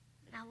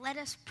let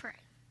us pray.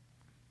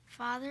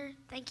 Father,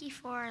 thank you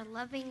for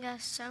loving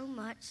us so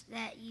much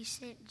that you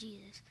sent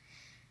Jesus.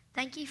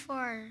 Thank you for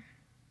our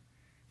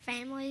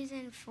families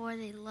and for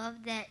the love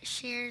that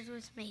shares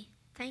with me.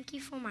 Thank you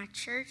for my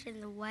church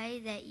and the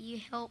way that you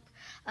help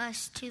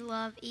us to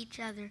love each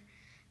other.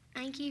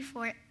 Thank you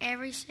for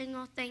every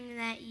single thing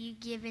that you've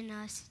given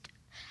us.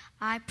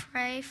 I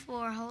pray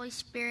for Holy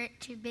Spirit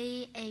to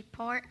be a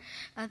part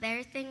of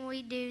everything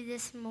we do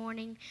this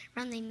morning,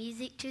 from the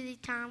music to the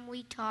time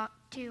we talk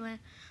to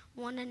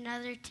one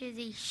another, to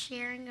the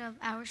sharing of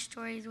our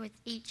stories with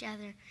each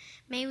other.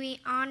 May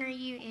we honor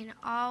you in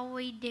all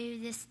we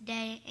do this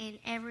day and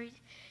every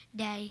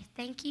day.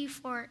 Thank you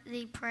for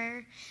the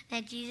prayer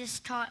that Jesus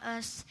taught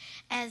us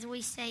as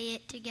we say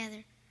it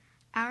together.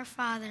 Our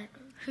Father,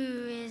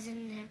 who is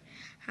in heaven,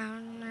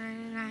 hallowed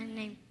be thy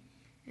name.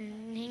 Thy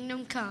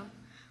kingdom come,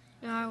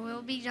 your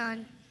will be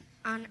done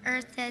on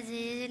earth as it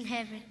is in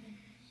heaven.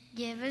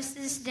 Give us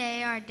this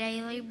day our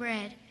daily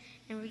bread,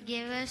 and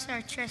forgive us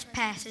our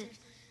trespasses,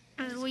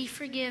 as we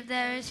forgive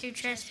those who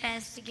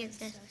trespass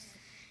against us.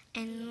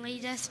 And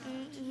lead us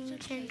into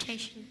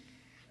temptation,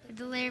 but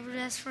deliver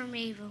us from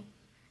evil.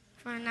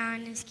 For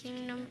thine is the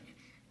kingdom,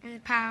 and the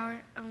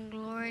power, and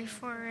glory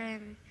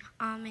forever.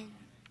 Amen.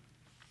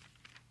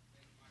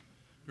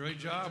 Great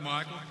job,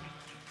 Michael.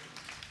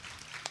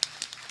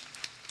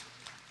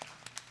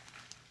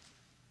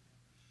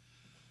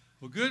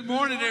 Well, good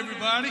morning,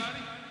 everybody,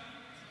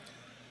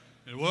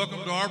 and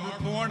welcome to Arbor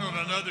Point on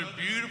another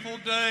beautiful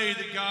day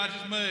that God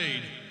has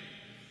made.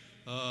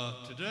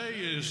 Today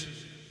is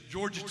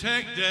Georgia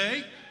Tech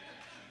Day.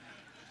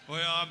 Well,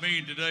 I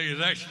mean, today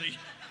is actually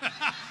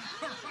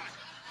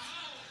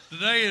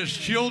today is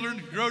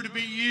Children Grow to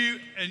Be You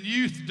and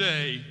Youth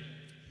Day.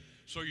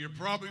 So you're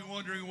probably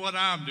wondering what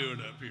I'm doing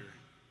up here.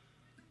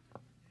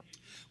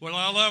 Well,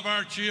 I love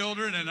our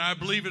children, and I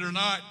believe it or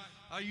not,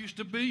 I used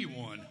to be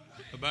one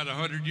about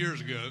 100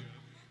 years ago.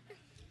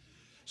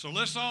 So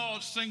let's all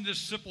sing this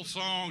simple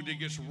song that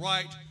gets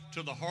right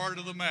to the heart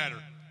of the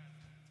matter.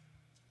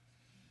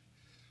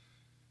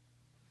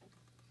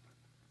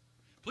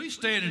 Please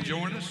stand and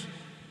join us.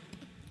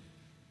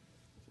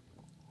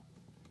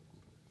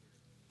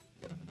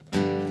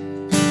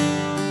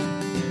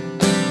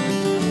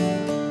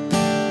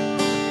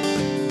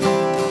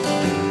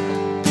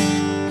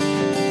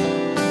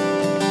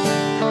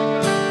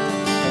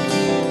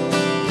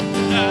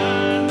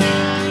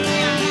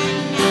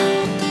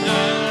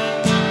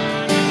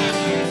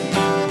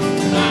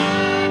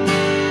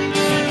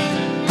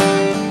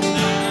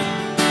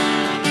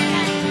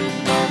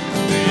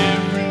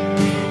 Every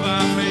move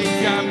I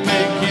make, I'm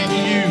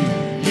making you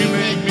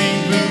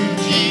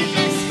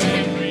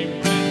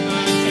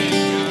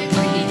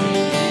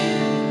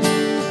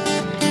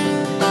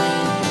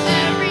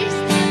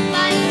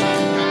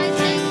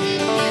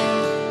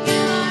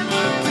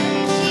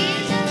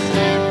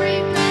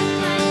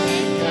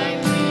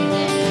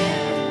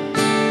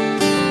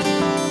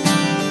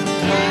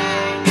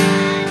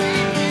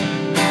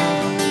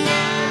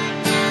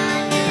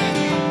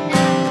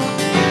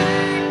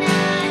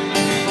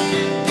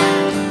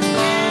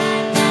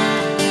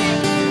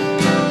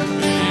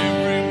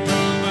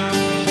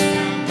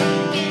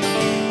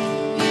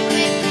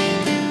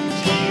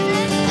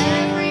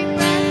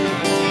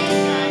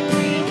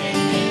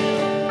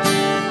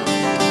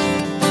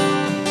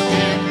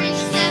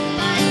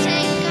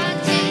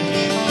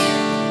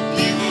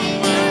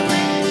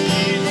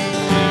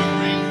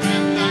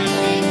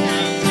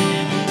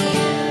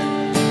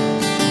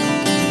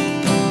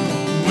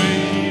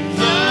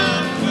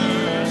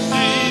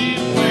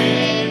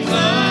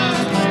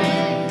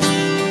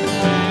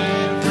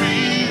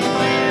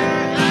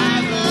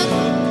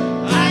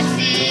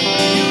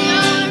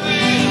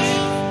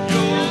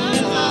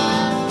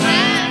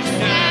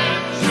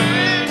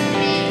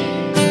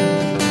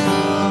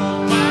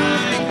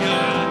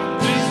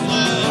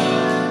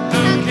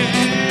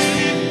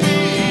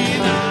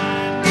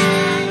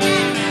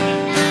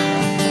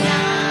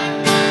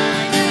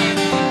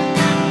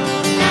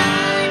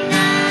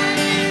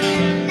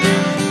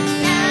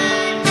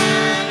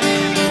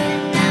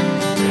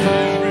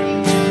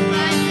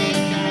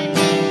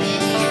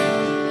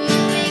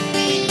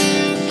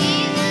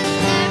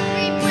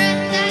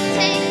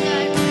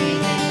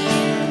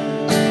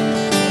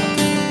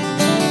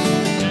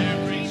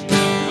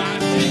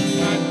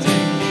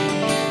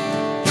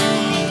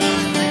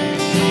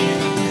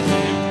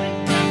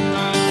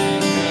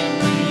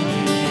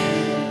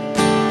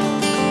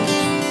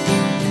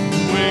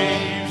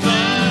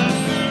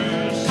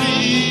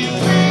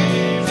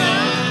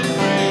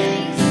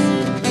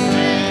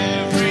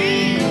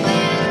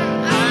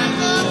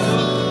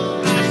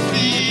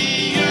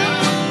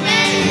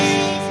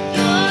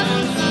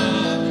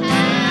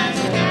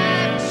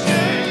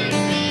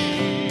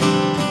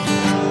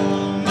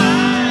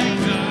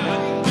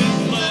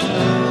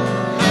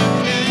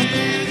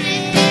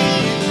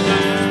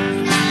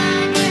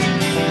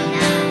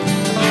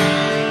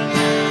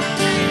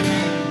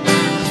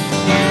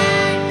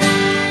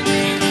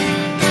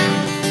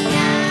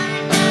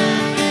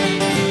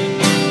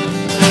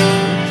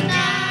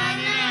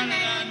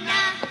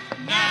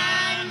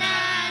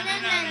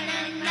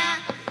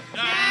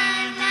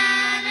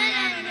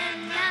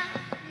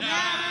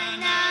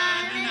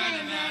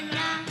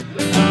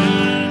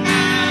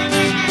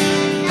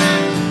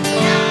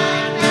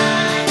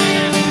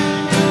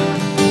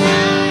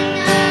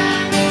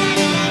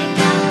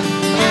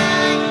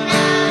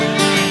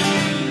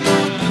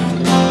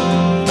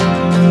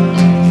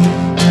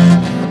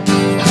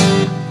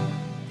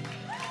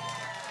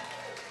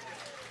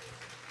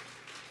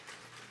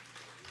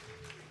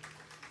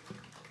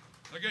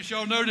I guess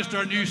y'all noticed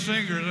our new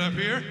singers up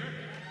here.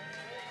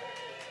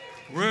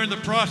 We're in the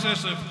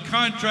process of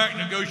contract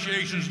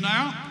negotiations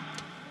now.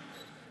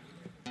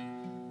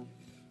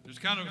 It's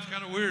kind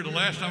of weird. The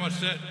last time I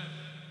set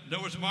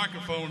Noah's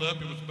microphone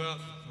up, it was about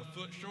a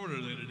foot shorter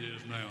than it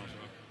is now. So.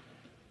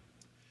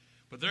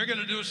 But they're going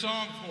to do a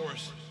song for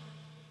us.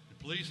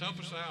 Please help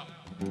us out.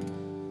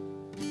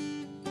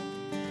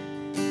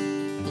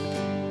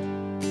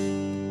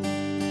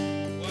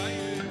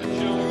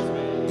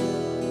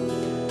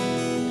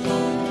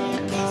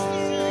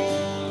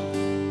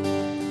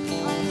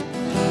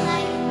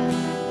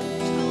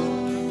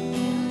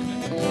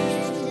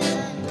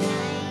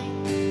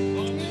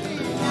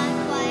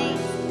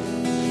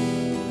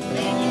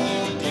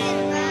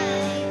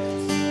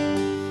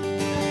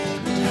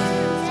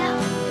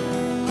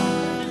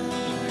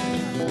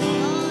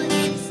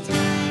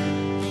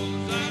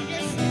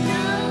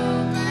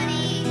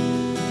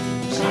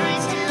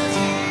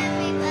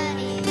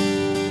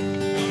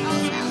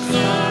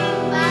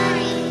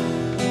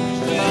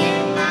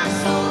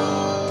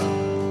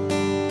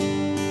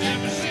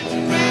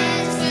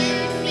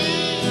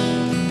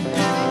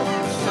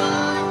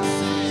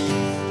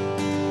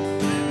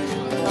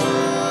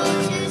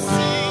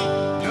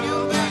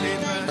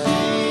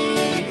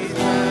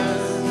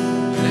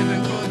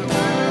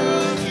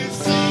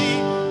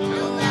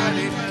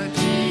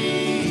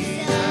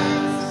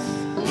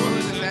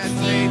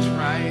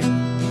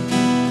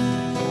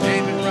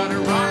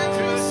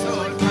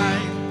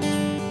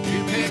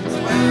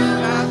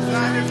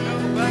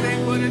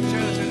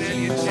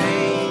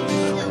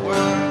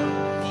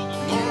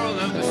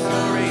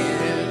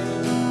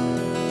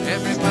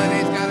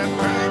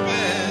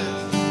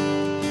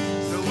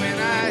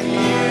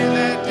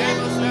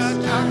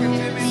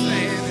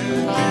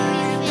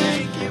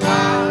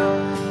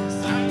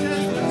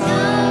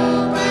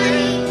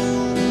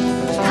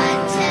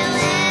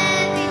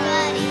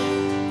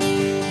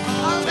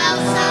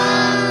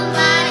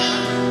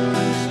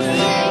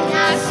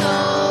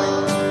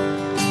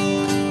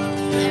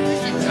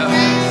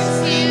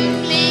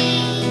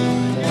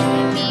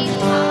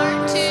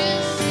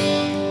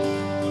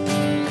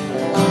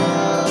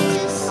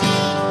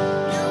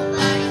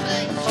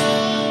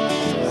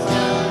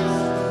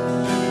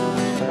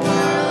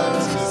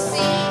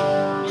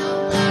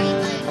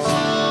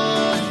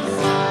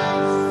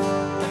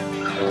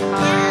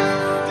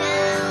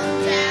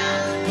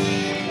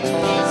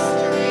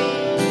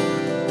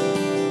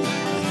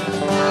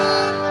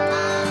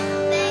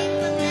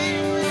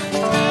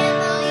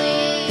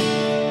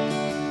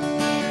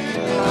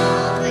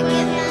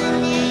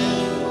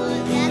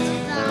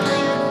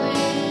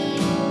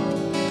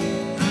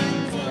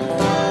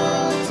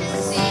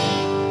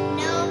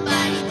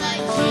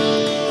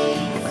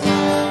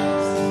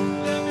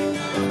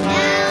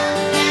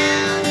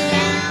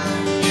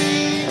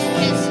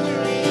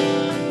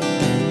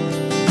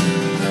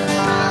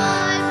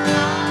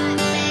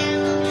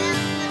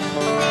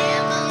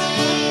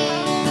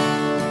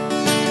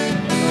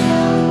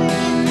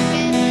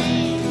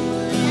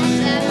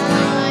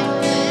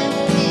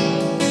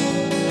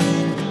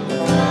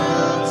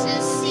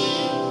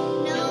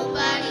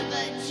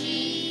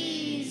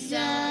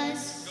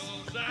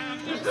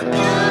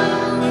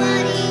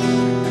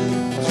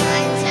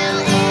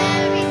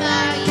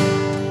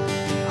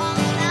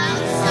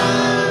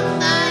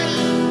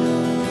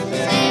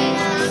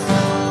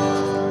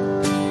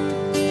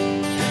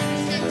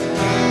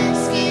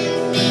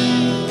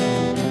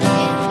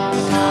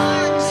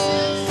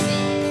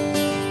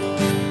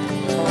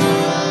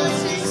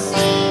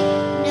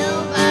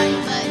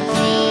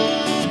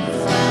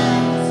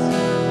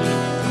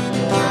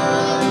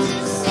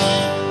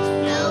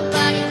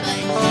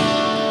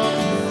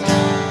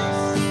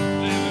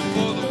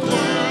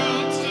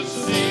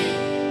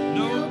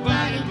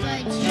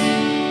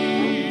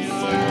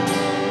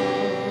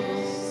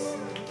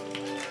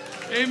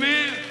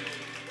 Amen.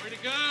 Way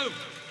to go.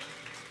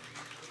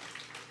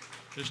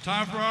 It's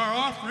time for our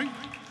offering.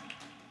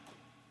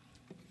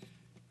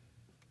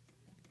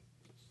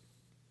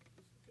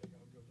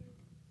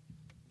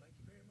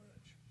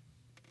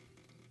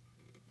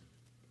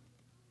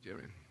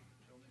 Jerry,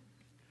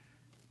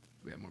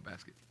 we have more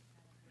basket.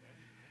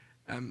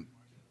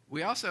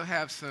 We also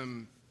have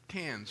some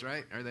cans,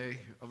 right? Are they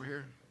over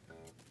here?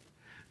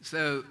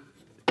 So,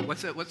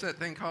 what's that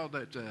thing called?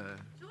 That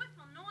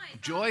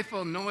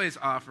joyful noise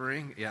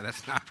offering. Yeah,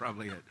 that's not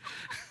probably it.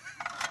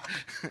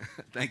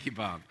 Thank you,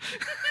 Bob.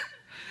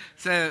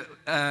 So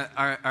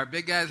our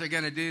big guys are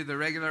going to do the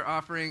regular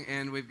offering,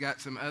 and we've got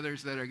some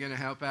others that are going to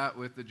help out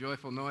with the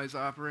joyful noise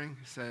offering.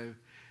 So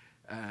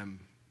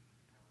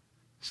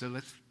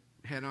let's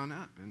head on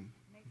up and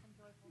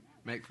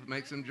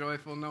make some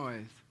joyful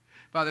noise.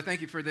 Father,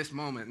 thank you for this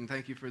moment, and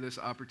thank you for this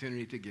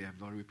opportunity to give.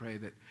 Lord, we pray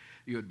that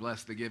you would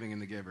bless the giving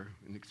and the giver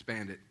and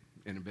expand it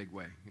in a big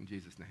way. In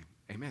Jesus' name,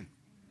 amen.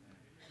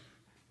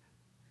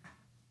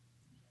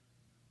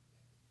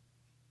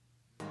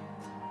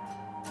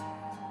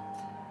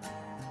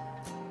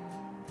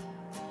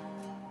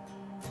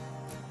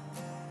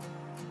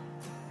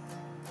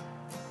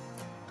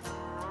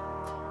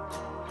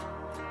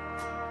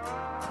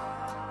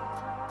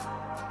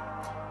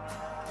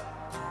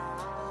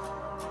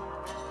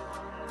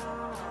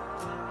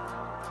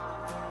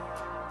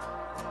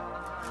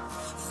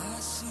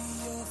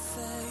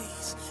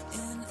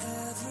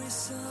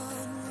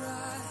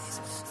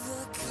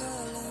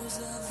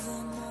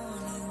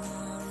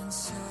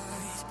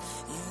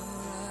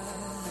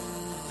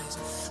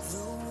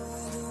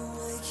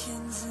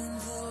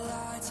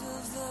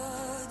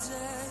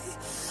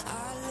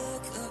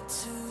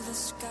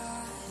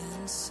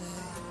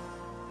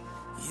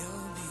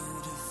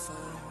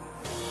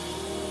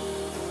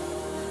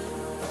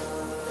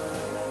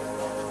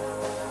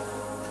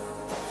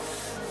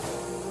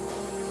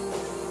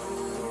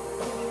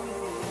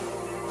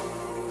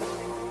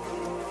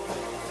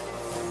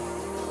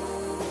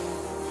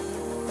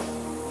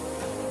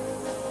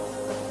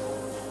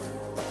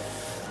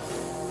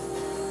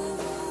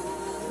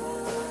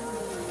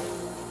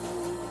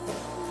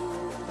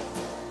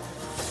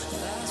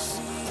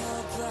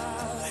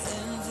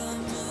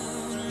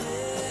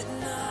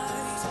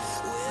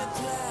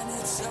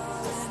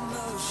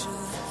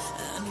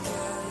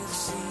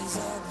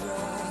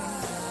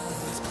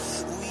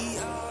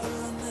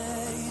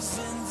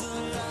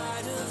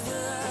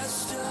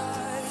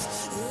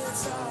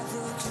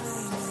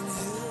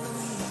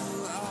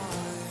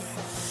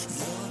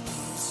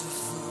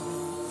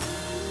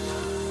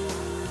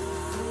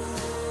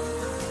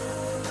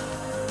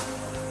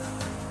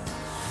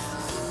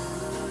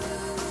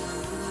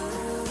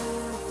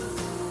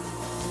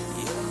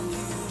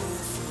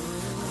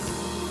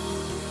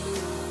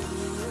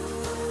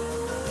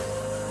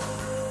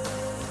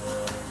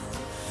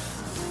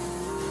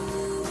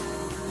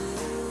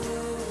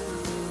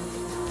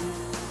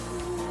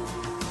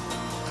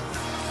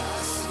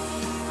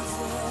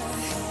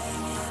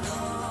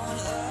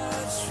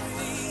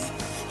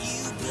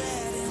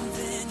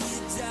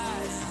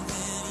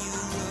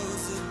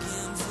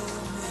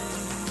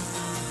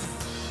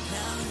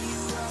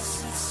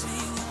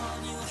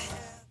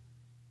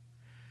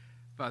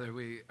 Father,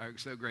 we are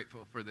so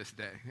grateful for this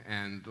day.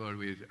 And Lord,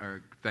 we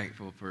are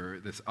thankful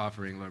for this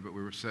offering, Lord, but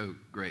we were so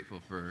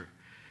grateful for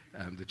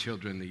the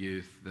children, the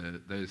youth,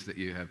 those that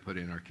you have put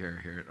in our care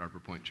here at Arbor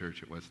Point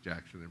Church at West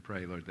Jackson. And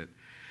pray, Lord, that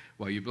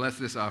while you bless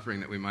this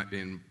offering, that we might be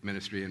in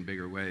ministry in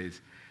bigger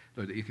ways,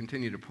 Lord, that you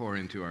continue to pour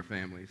into our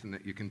families and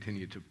that you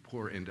continue to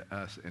pour into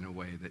us in a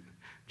way that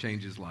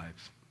changes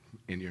lives.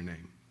 In your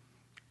name,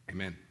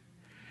 amen.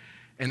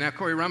 And now,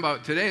 Corey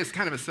Rumbaugh, today is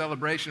kind of a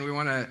celebration. We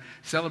want to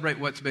celebrate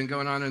what's been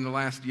going on in the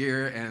last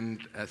year and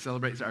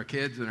celebrate our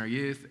kids and our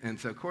youth. And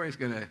so Corey's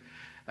going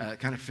to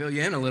kind of fill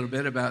you in a little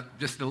bit about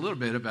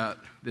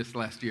this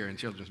last year in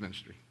children's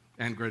ministry.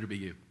 And great to be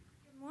you.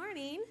 Good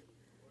morning.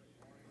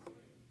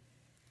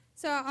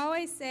 So I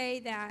always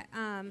say that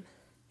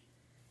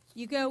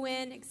you go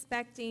in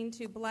expecting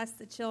to bless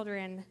the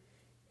children,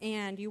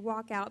 and you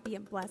walk out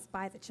being blessed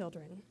by the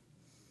children.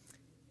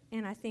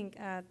 And I think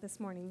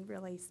this morning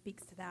really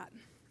speaks to that.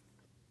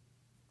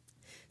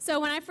 So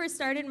when I first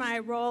started my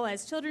role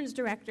as children's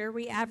director,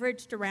 we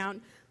averaged around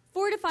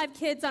 4 to 5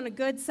 kids on a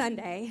good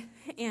Sunday,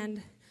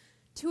 and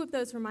 2 of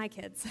those were my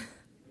kids.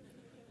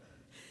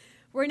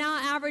 We're now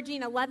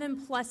averaging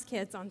 11 plus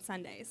kids on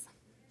Sundays.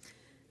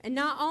 And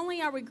not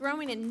only are we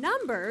growing in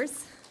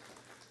numbers,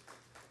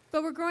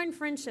 but we're growing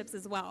friendships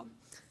as well.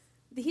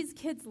 These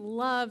kids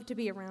love to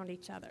be around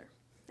each other,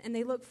 and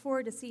they look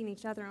forward to seeing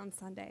each other on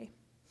Sunday.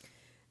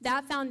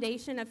 That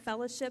foundation of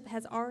fellowship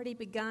has already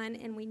begun,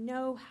 and we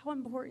know how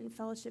important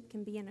fellowship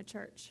can be in a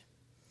church.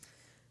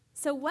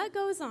 So what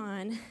goes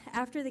on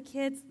after the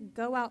kids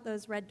go out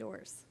those red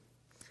doors?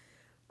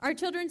 Our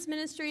children's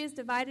ministry is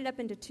divided up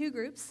into 2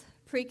 groups,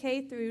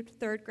 pre-K through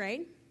 3rd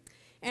grade,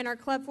 and our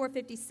Club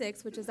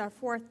 456, which is our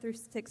 4th through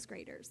 6th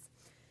graders.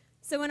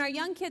 So in our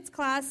young kids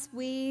class,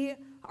 we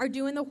are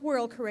doing the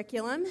Whirl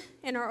curriculum,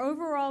 and our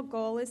overall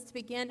goal is to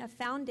begin a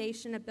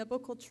foundation of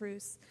biblical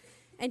truths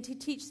and to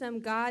teach them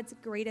God's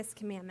greatest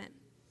commandment: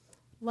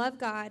 love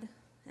God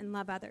and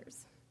love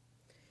others.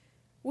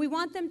 We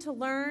want them to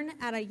learn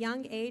at a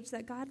young age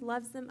that God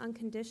loves them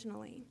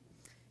unconditionally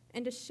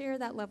and to share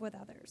that love with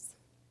others.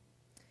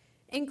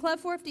 In Club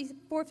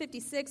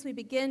 456, we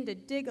begin to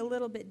dig a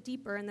little bit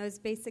deeper in those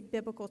basic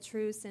biblical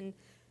truths and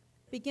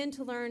begin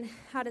to learn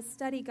how to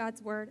study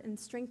God's Word and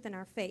strengthen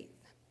our faith.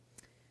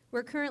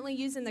 We're currently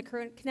using the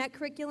Connect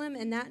curriculum,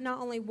 and that not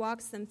only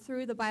walks them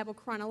through the Bible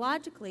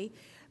chronologically,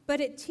 but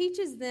it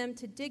teaches them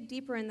to dig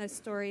deeper in those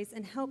stories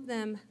and help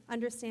them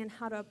understand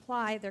how to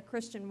apply their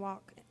Christian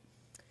walk.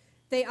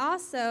 They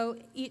also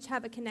each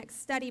have a Connect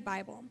study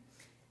Bible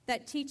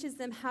that teaches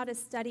them how to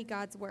study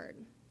God's Word.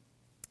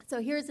 So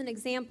here's an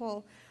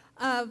example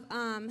of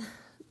an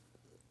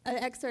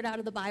excerpt out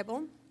of the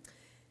Bible.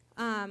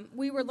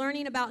 We were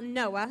learning about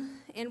Noah,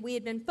 and we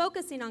had been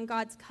focusing on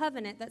God's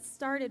covenant that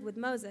started with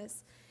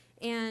Moses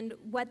and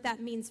what that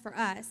means for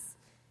us.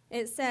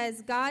 It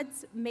says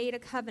God's made a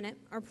covenant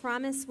or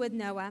promise with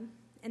Noah,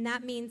 and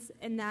that means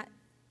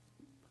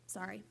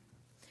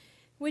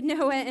with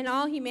Noah and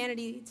all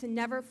humanity to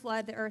never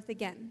flood the earth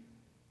again.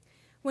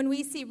 When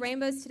we see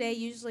rainbows today,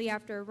 usually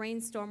after a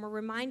rainstorm, we're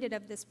reminded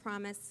of this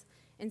promise,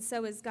 and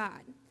so is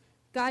God.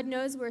 God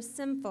knows we're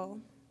sinful,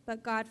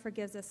 but God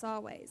forgives us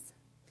always.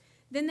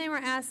 Then they were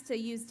asked to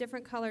use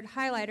different colored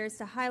highlighters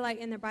to highlight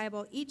in their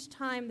Bible each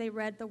time they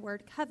read the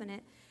word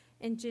covenant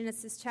in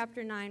Genesis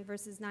chapter 9,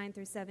 verses 9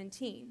 through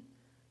 17,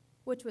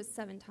 which was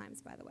 7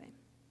 times, by the way.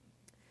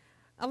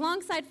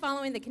 Alongside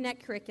following the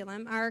Connect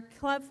curriculum, our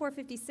Club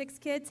 456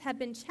 kids have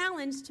been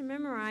challenged to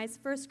memorize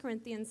 1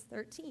 Corinthians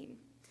 13,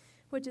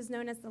 which is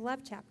known as the love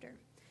chapter.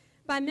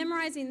 By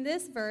memorizing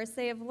this verse,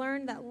 they have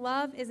learned that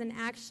love is an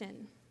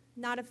action,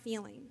 not a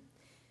feeling.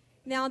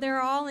 Now,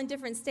 they're all in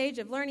different stage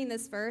of learning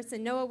this verse,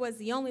 and Noah was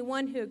the only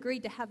one who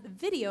agreed to have the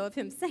video of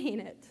him saying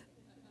it.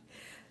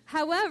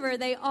 However,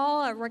 they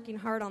all are working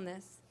hard on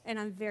this, and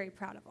I'm very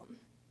proud of them.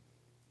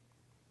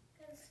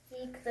 I can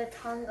speak the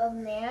tongue of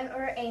man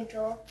or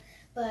angel,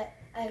 but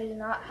I do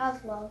not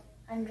have love.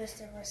 I'm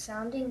just a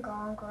resounding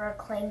gong or a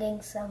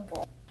clanging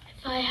cymbal.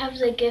 If I have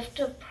the gift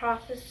of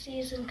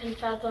prophecies and can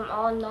fathom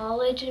all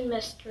knowledge and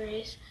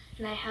mysteries,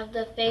 and I have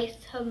the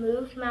faith to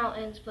move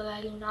mountains, but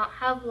I do not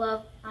have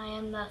love, I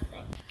am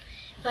nothing.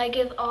 If I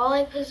give all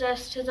I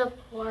possess to the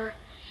poor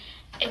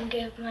and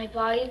give my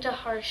body to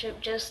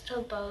hardship just to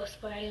boast,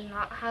 but I do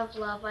not have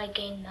love, I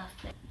gain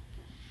nothing.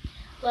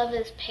 Love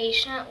is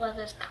patient, love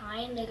is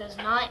kind, it does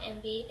not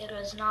envy, it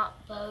does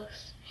not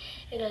boast,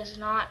 it is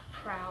not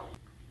proud,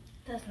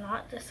 it does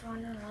not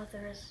dishonor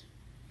others,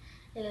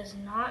 it is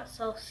not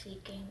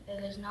self-seeking,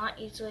 it is not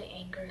easily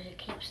angered, it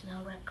keeps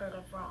no record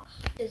of wrongs.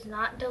 It does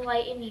not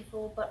delight in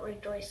evil, but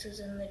rejoices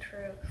in the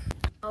truth.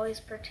 It always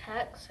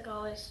protects, it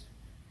always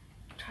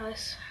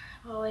trusts,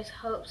 it always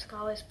hopes, it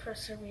always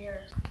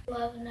perseveres.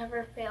 Love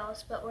never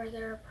fails, but where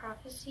there are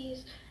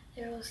prophecies,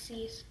 there will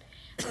cease.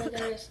 Where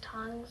there is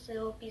tongues, they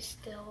will be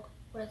still.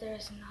 Where there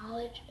is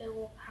knowledge, it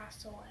will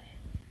pass away.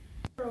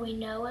 For we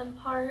know in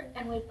part,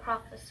 and we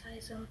prophesy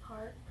in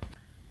part.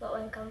 But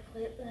when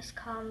completeness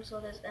comes,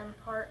 what is in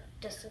part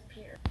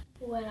disappears.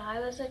 When I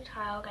was a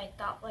child, I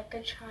thought like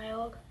a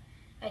child.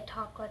 I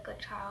talk like a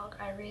child,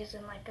 I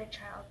reason like a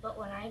child, but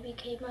when I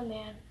became a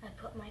man, I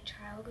put my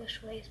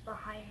childish ways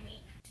behind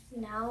me.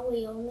 Now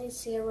we only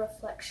see a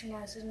reflection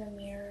as in a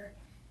mirror,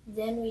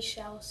 then we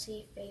shall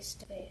see face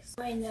to face.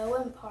 I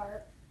know in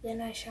part, then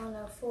I shall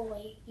know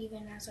fully,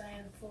 even as I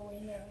am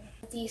fully known.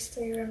 These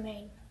three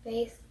remain,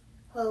 faith,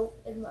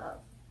 hope, and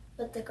love,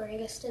 but the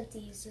greatest of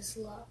these is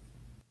love.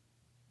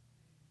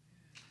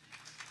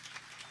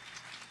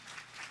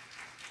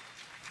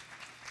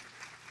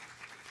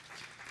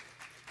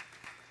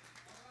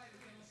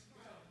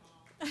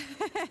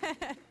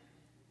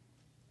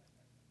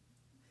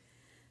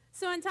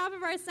 So on top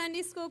of our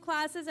Sunday school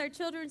classes, our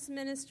children's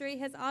ministry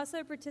has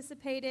also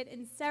participated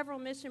in several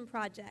mission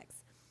projects.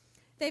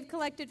 They've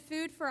collected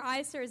food for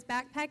ICER's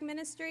backpack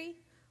ministry,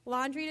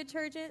 laundry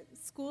detergent,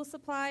 school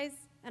supplies,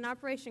 and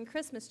Operation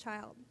Christmas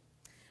Child.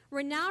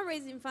 We're now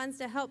raising funds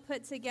to help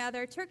put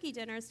together turkey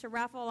dinners to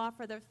raffle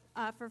off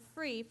for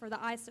free for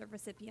the ICER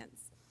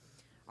recipients.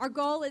 Our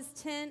goal is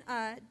 10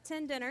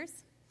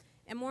 dinners,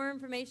 and more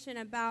information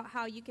about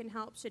how you can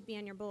help should be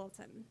in your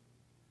bulletin.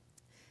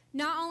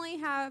 Not only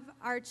have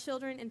our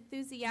children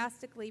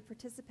enthusiastically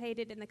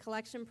participated in the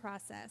collection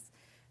process,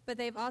 but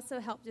they've also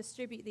helped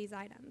distribute these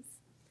items.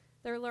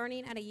 They're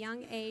learning at a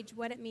young age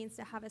what it means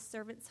to have a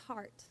servant's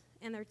heart,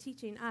 and they're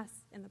teaching us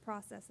in the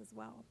process as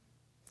well.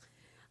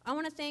 I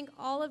want to thank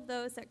all of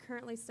those that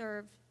currently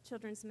serve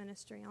children's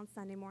ministry on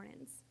Sunday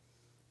mornings.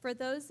 For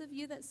those of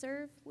you that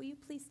serve, will you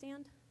please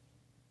stand?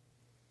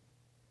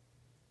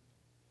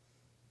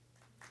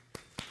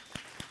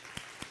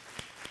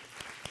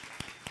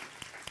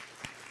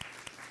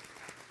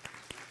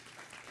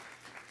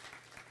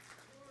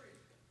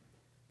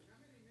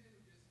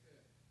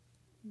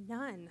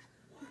 None.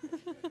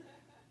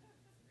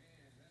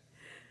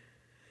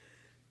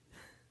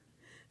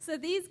 So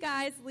these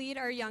guys lead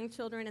our young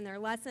children in their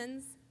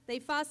lessons. They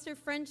foster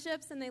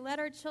friendships, and they let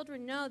our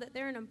children know that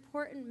they're an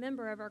important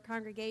member of our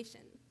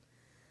congregation.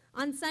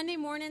 On Sunday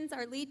mornings,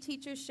 our lead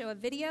teachers show a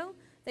video.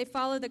 They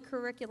follow the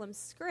curriculum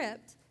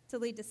script to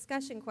lead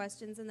discussion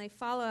questions, and they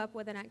follow up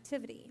with an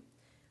activity.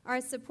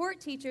 Our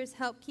support teachers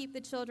help keep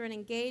the children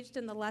engaged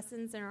in the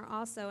lessons and are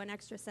also an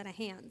extra set of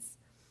hands.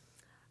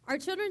 Our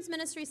children's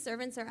ministry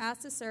servants are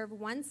asked to serve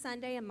one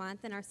Sunday a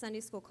month in our Sunday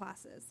school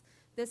classes.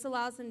 This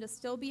allows them to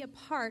still be a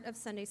part of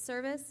Sunday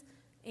service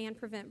and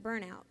prevent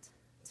burnout.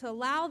 To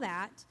allow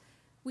that,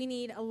 we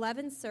need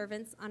 11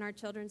 servants on our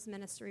children's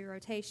ministry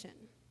rotation.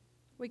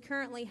 We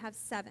currently have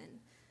 7,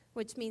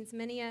 which means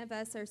many of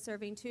us are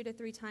serving 2 to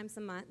 3 times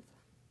a month.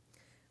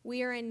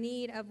 We are in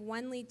need of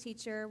 1 lead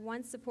teacher,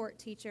 1 support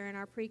teacher in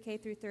our pre-K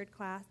through third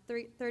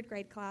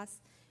grade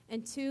class,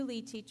 and 2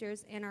 lead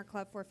teachers in our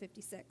Club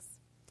 456.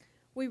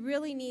 We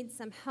really need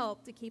some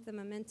help to keep the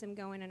momentum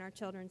going in our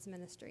children's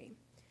ministry.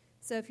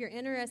 So if you're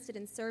interested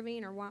in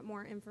serving or want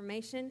more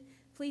information,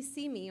 please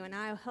see me and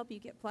I'll help you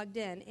get plugged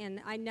in.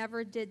 And I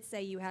never did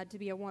say you had to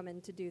be a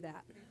woman to do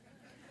that.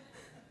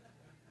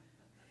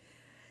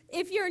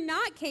 If you're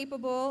not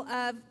capable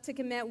to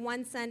commit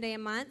 1 Sunday a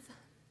month,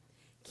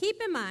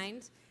 keep in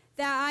mind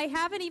that I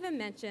haven't even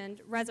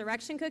mentioned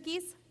resurrection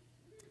cookies,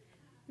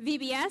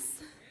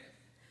 VBS,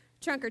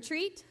 trunk or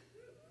treat,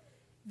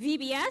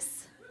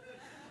 VBS,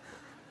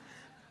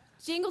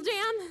 Jingle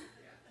Jam.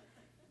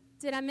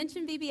 Did I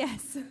mention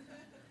VBS?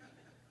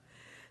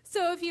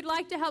 So if you'd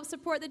like to help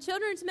support the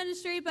children's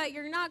ministry, but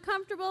you're not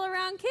comfortable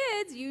around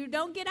kids, you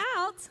don't get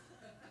out,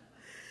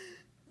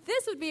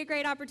 this would be a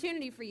great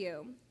opportunity for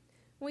you.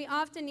 We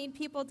often need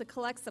people to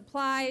collect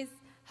supplies,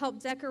 help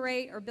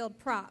decorate, or build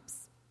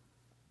props.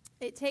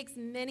 It takes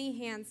many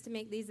hands to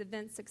make these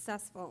events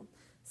successful.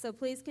 So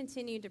please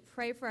continue to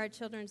pray for our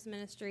children's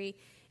ministry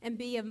and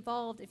be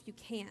involved if you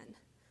can.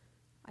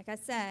 Like I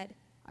said,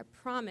 I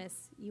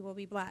promise you will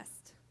be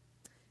blessed.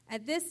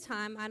 At this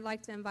time, I'd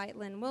like to invite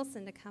Lynn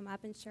Wilson to come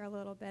up and share a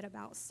little bit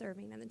about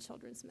serving in the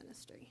children's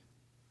ministry.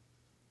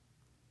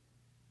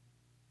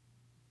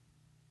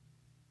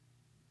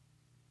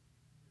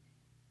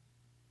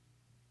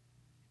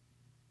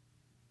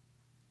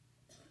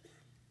 Is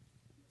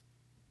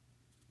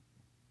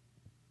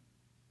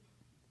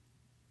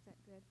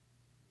that good?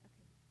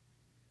 Okay.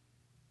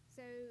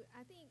 So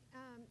I think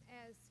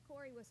as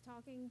Corey was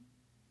talking,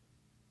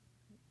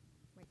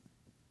 wait.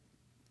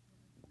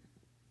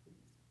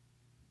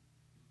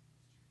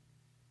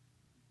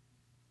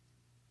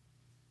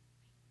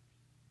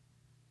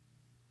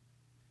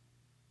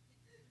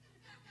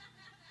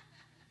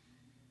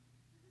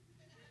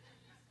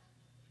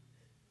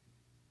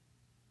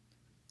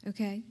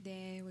 Okay,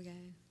 there we go.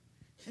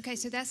 Okay,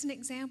 so that's an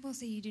example.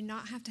 So you do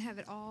not have to have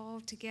it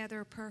all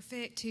together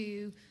perfect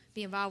to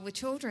be involved with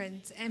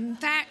children. In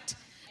fact,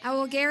 I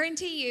will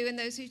guarantee you, and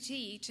those who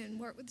teach and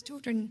work with the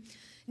children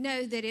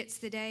know that it's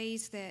the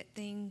days that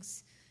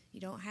things, you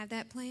don't have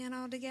that plan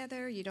all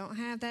together, you don't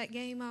have that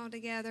game all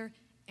together,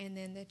 and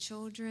then the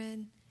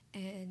children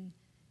and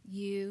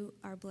you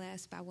are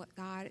blessed by what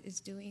God is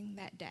doing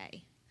that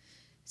day.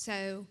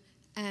 So,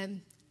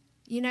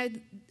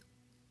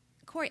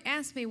 Corey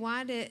asked me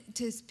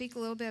to speak a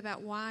little bit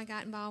about why I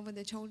got involved with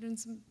the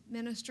children's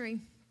ministry.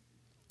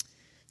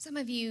 Some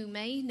of you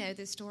may know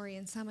this story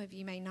and some of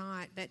you may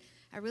not, but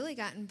I really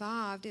got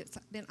involved. It's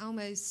been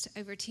almost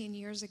over 10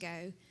 years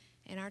ago,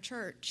 and our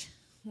church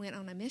went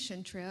on a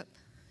mission trip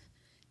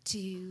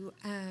to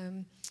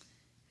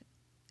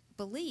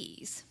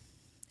Belize,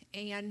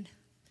 and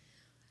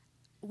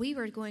we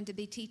were going to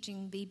be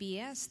teaching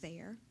VBS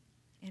there,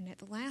 and at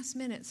the last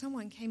minute,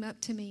 someone came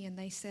up to me and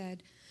they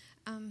said,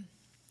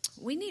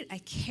 we need a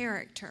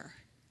character.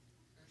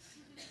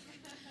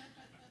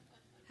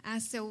 I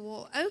said,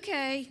 well,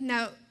 okay.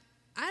 No,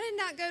 I did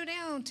not go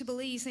down to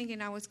Belize thinking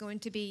I was going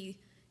to be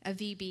a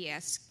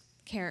VBS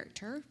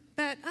character,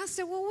 but I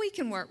said, well, we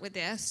can work with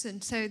this,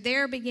 and so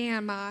there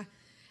began my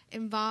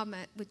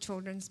involvement with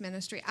children's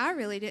ministry. I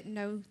really didn't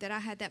know that I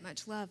had that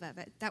much love of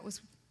it. That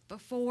was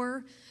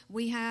before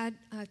we had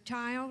a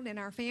child in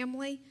our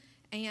family,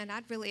 and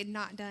I really had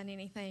not done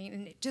anything,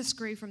 and it just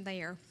grew from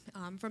there.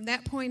 From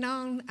that point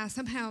on, I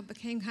somehow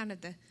became kind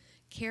of the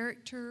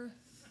character.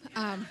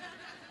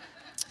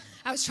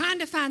 I was trying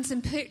to find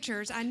some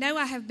pictures. I know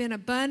I have been a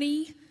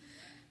bunny.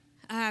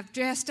 I've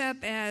dressed up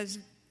as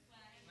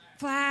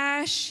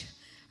Flash.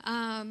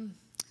 I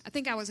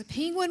think I was a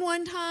penguin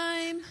one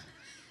time.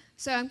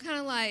 So I'm kind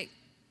of like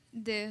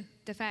the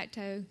de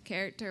facto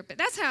character. But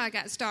that's how I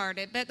got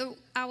started. But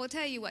I will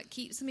tell you what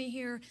keeps me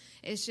here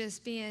is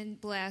just being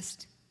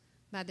blessed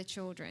by the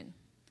children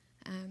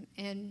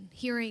and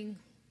hearing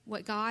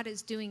what God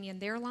is doing in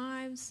their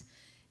lives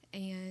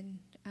and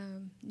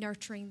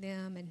nurturing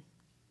them and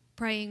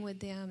praying with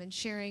them and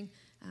sharing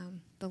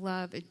the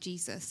love of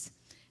Jesus.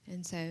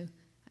 And so,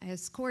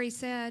 as Corey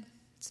said,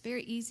 it's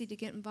very easy to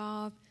get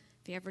involved.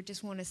 If you ever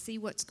just want to see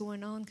what's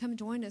going on, come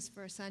join us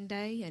for a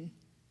Sunday, and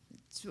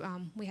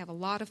we have a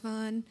lot of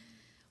fun.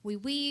 We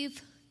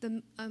weave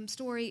the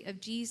story of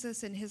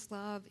Jesus and his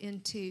love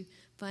into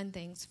fun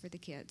things for the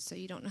kids. So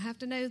you don't have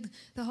to know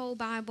the whole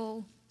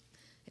Bible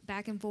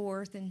back and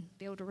forth and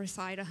be able to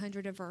recite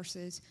 100 of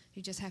verses.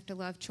 You just have to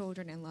love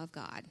children and love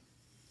God.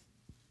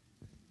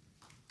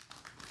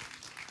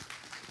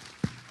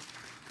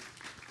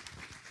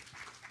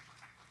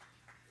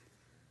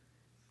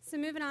 So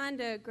moving on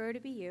to Grow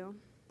to Be You.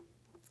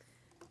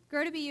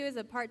 Grow to Be You is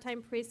a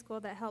part-time preschool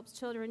that helps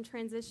children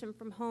transition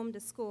from home to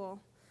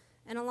school.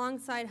 And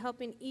alongside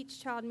helping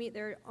each child meet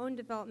their own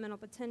developmental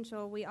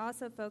potential, we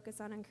also focus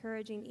on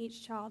encouraging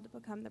each child to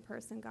become the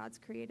person God's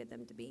created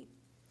them to be.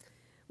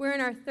 We're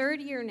in our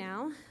third year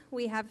now.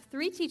 We have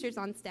 3 teachers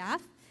on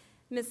staff,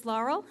 Miss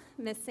Laurel,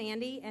 Miss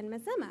Sandy, and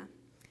Miss Emma.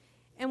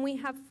 And we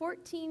have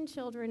 14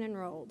 children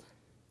enrolled.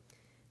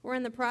 We're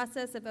in the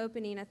process of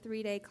opening a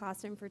 3-day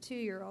classroom for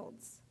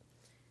 2-year-olds.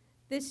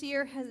 This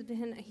year has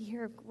been a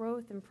year of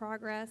growth and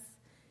progress,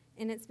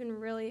 and it's been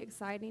really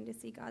exciting to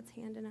see God's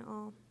hand in it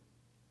all.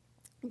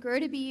 Grow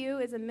to Be You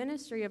is a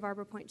ministry of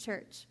Arbor Point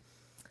Church.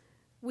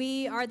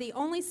 We are the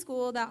only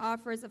school that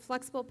offers a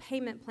flexible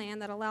payment plan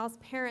that allows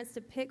parents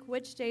to pick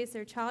which days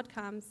their child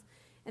comes,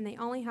 and they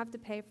only have to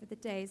pay for the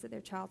days that their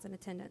child's in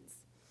attendance.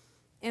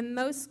 In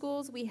most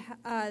schools, we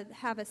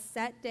have a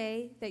set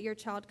day that your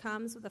child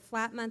comes with a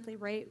flat monthly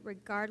rate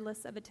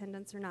regardless of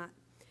attendance or not.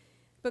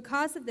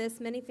 Because of this,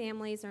 many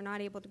families are not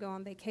able to go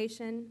on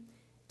vacation.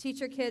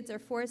 Teacher kids are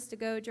forced to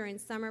go during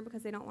summer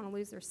because they don't want to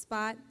lose their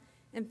spot.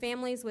 And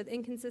families with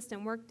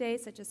inconsistent work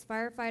days, such as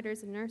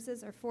firefighters and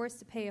nurses, are forced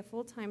to pay a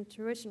full-time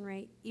tuition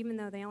rate, even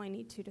though they only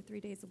need 2 to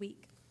 3 days a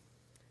week.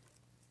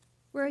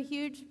 We're a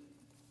huge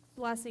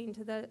blessing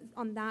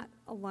on that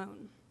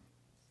alone.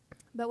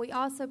 But we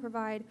also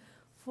provide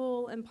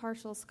full and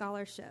partial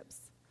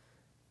scholarships.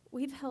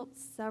 We've helped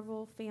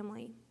several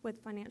families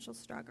with financial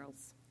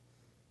struggles.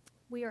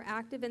 We are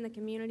active in the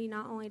community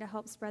not only to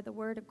help spread the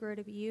word of Grow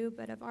to Be You,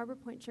 but of Arbor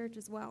Point Church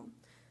as well.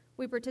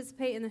 We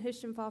participate in the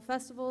Houston Fall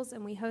Festivals,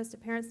 and we host a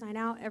Parents' Night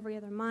Out every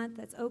other month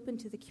that's open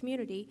to the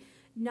community,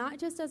 not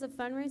just as a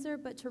fundraiser,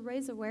 but to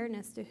raise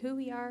awareness to who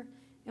we are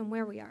and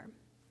where we are.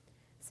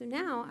 So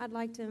now I'd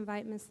like to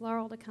invite Miss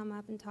Laurel to come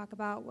up and talk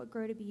about what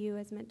Grow to Be You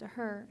has meant to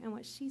her and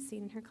what she's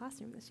seen in her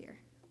classroom this year.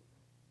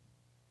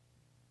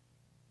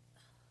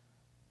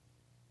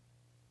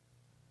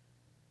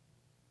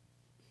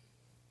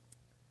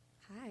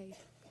 Hi.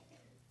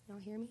 Y'all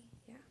hear me?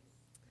 Yeah.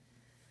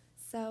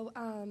 So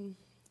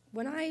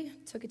when I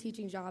took a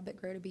teaching job at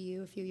Grow to Be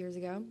You a few years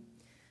ago,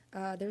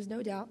 there's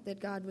no doubt that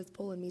God was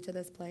pulling me to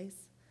this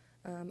place.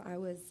 I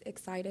was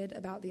excited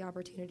about the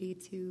opportunity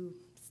to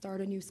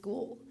start a new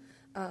school.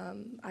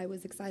 I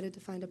was excited to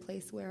find a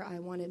place where I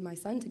wanted my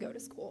son to go to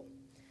school.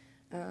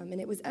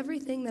 And it was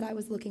everything that I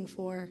was looking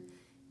for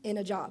in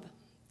a job,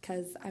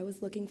 because I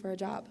was looking for a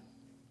job.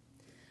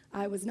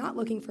 I was not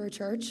looking for a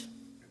church.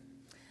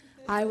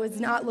 I was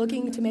not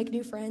looking to make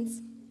new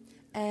friends,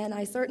 and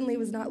I certainly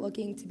was not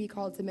looking to be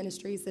called to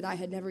ministries that I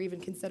had never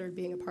even considered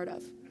being a part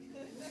of.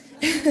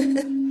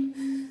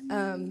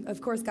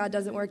 Of course, God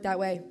doesn't work that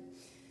way.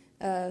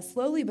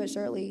 Slowly but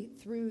surely,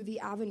 through the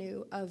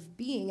avenue of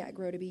being at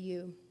Grow to Be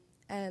You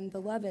and the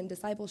love and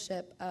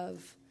discipleship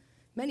of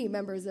many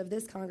members of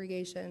this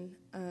congregation,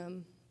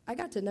 I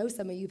got to know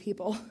some of you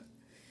people.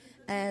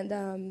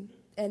 And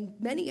And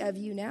many of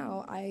you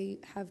now I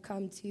have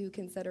come to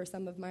consider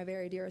some of my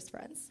very dearest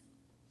friends.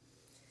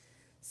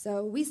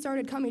 So we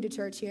started coming to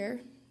church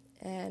here,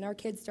 and our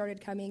kids started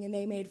coming, and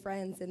they made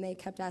friends, and they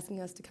kept asking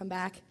us to come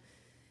back.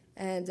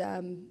 And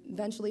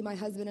eventually my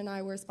husband and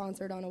I were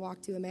sponsored on a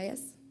walk to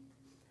Emmaus.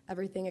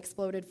 Everything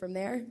exploded from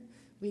there.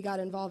 We got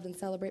involved in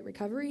Celebrate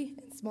Recovery,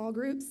 in small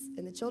groups,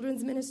 in the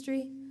children's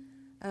ministry.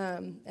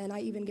 And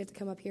I even get to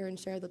come up here and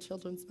share the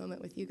children's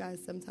moment with you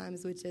guys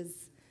sometimes, which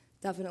is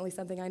definitely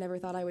something I never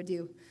thought I would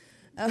do.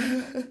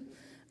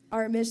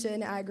 Our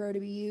mission at Grow to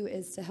Be You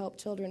is to help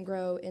children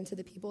grow into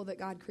the people that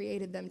God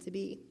created them to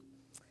be.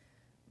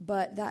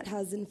 But that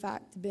has, in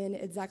fact, been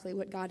exactly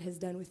what God has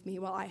done with me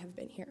while I have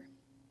been here.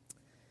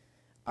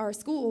 Our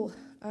school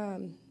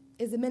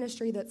is a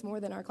ministry that's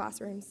more than our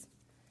classrooms.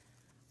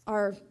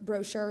 Our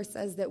brochure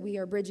says that we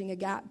are bridging a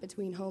gap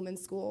between home and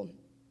school.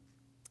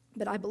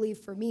 But I believe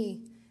for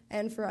me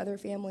and for other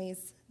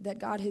families that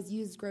God has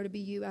used Grow to Be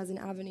You as an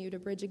avenue to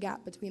bridge a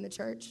gap between the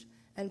church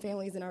and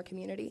families in our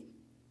community.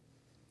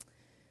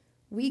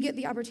 We get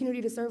the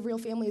opportunity to serve real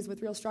families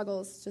with real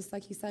struggles, just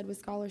like you said, with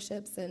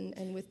scholarships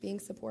and with being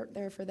support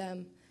there for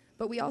them.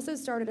 But we also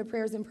started a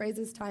prayers and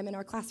praises time in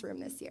our classroom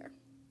this year.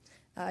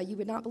 You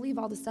would not believe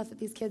all the stuff that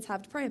these kids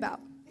have to pray about.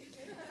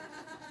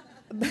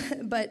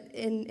 But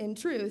in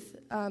truth,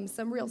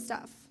 some real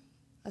stuff.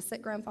 A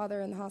sick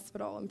grandfather in the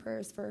hospital and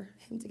prayers for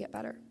him to get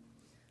better.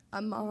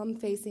 A mom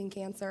facing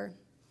cancer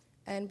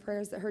and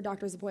prayers that her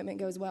doctor's appointment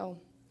goes well.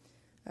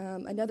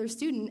 Another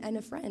student and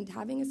a friend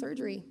having a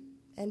surgery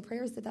and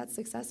prayers that that's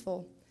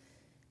successful.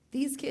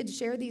 These kids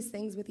share these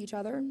things with each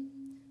other.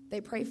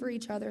 They pray for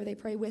each other. They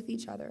pray with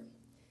each other.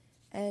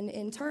 And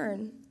in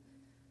turn,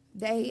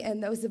 they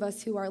and those of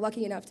us who are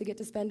lucky enough to get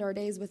to spend our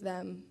days with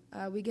them,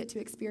 we get to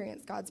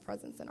experience God's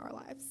presence in our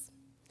lives.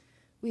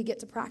 We get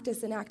to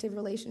practice an active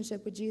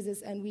relationship with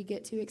Jesus, and we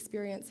get to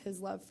experience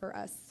his love for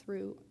us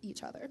through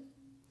each other.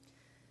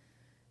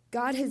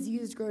 God has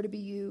used Grow to Be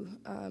You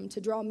to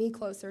draw me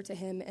closer to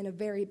him in a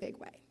very big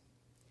way.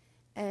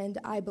 And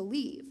I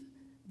believe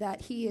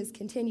that he is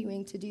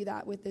continuing to do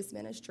that with this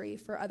ministry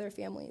for other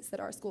families that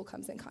our school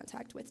comes in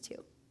contact with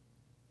too.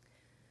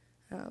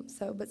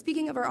 But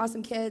speaking of our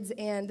awesome kids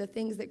and the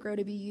things that Grow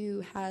to Be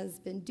You has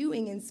been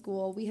doing in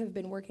school, we have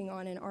been working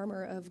on an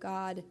Armor of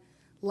God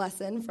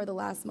lesson for the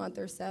last month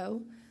or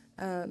so.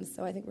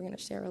 So I think we're going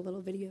to share a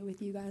little video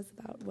with you guys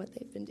about what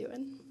they've been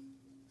doing.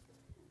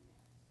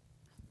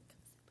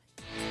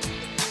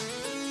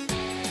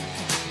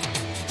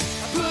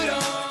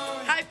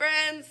 Hi,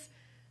 friends.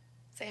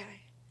 Say hi.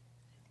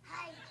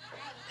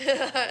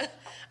 Hi.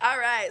 All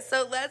right,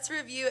 so let's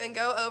review and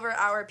go over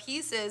our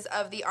pieces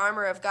of the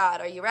armor of God.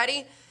 Are you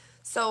ready?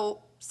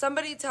 So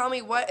somebody tell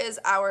me, what is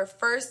our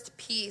first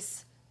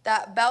piece?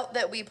 That belt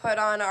that we put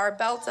on, our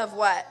belt of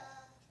what?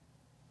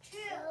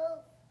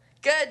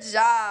 Good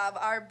job.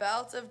 Our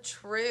belt of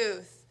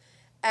truth.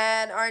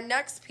 And our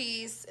next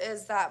piece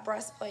is that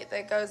breastplate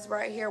that goes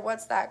right here.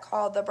 What's that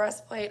called? The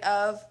breastplate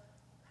of?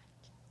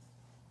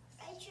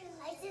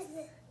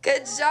 Righteousness.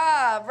 Good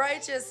job.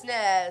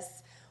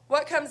 Righteousness.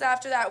 What comes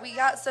after that? We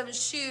got some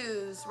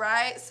shoes,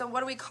 right? So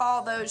what do we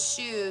call those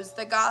shoes?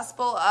 The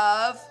gospel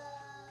of?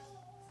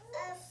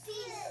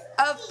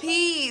 Of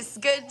peace.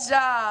 Good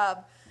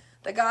job.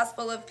 The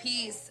gospel of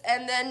peace.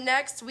 And then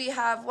next we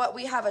have what?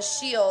 We have a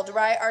shield,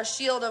 right? Our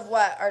shield of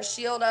what? Our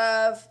shield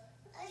of?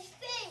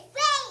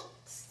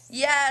 Faith.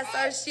 Yes,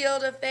 our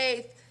shield of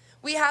faith.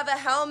 We have a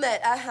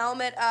helmet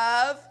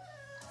of?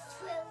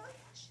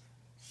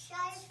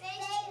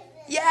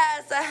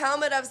 Yes, a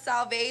helmet of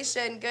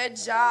salvation. Good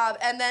job.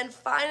 And then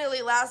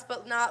finally, last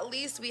but not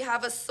least, we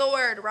have a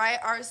sword, right?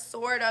 Our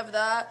sword of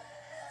the?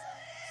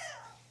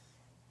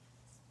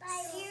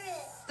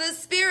 The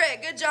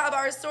Spirit. Good job.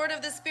 Our sword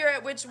of the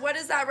Spirit, which, what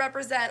does that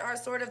represent? Our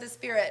sword of the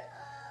Spirit.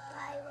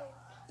 Bible.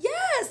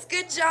 Yes.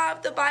 Good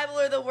job. The Bible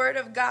or the Word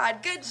of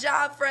God. Good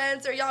job,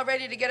 friends. Are y'all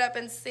ready to get up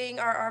and sing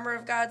our Armor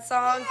of God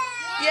song?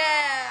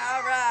 Yeah.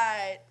 All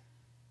right.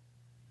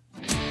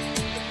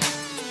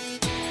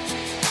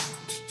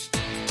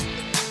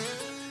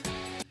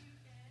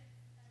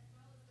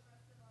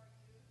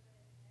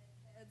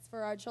 It's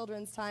for our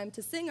children's time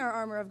to sing our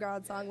Armor of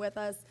God song with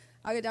us.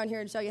 I'll get down here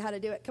and show you how to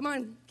do it. Come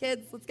on,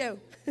 kids, let's go.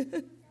 Come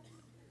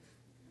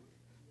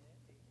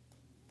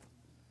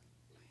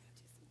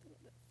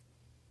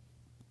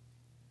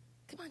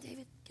on,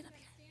 David, get up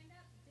here.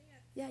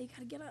 Yeah, you got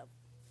to get up.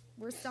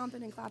 We're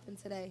stomping and clapping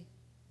today.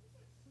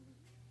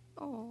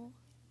 Oh.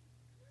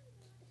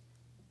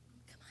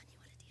 Come on, you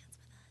want to dance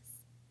with us?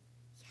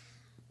 Yeah.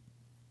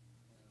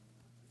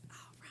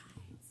 All right.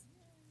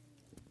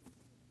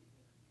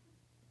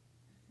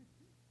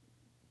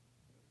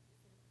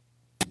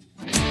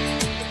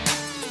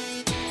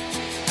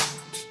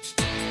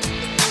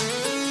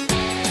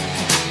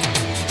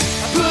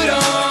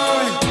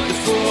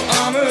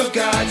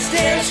 God,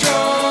 stand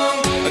strong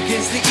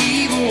against the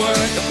evil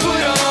one.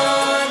 Put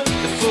on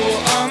the full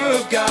armor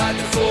of God,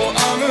 the full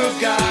armor of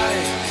God.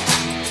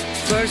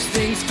 First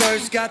things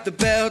first, got the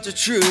belt of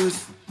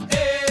truth.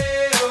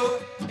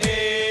 Ayo,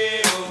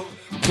 ayo.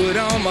 Put Put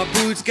on my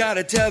boots,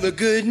 gotta tell the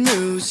good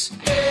news.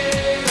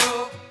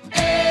 Ayo,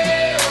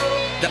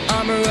 ayo. The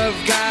armor of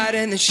God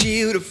and the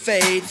shield of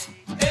faith.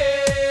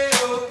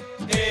 Ayo,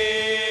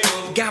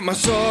 ayo. Got my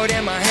sword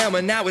and my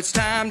helmet, now it's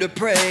time to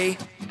pray.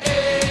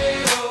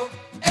 Ayo,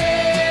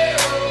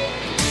 ayo.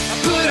 I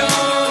put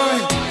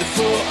on the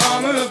full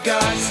armor of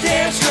God.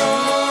 Stand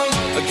strong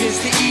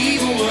against the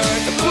evil one.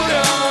 I put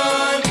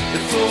on the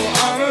full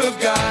armor of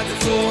God, the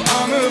full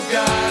armor of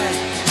God.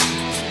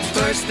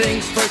 First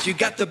things first, you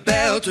got the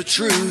belt of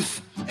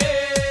truth.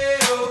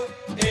 Ayo,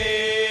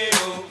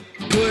 ayo.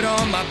 Put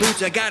on my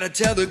boots, I gotta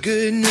tell the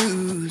good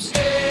news.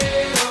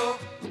 Ayo,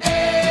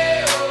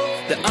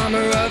 ayo. The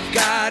armor of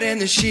God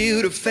and the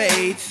shield of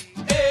faith.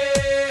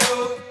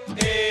 Ayo,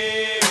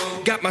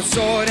 ayo. Got my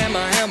sword and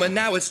my helmet,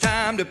 now it's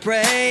time to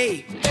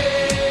pray.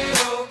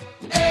 Ayo,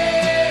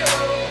 ayo.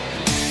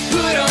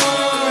 Put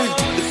on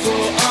the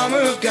full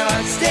armor of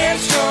God. Stand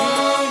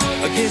strong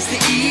against the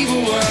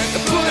evil one.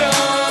 Put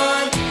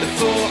on the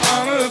full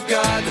armor of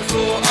God, the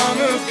full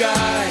armor of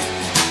God.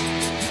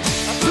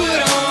 I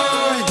put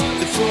on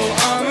the full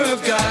armor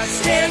of God.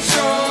 Stand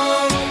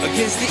strong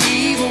against the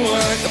evil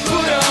one. I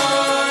put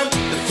on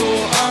the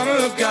full armor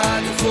of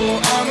God, the full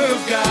armor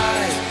of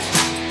God.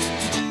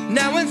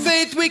 Now in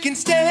faith we can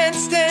stand,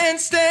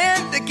 stand,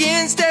 stand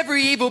against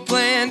every evil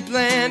plan,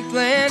 plan,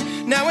 plan.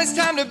 Now it's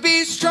time to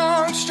be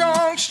strong,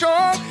 strong,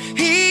 strong.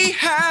 He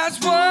has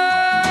won.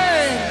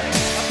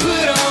 I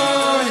put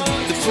on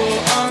the full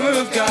armor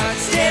of God.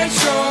 Stand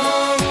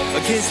strong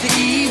against the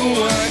evil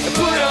one. I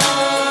put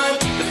on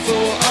the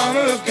full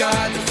armor of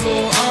God, the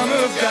full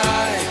armor of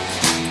God.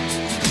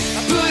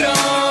 I put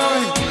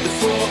on the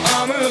full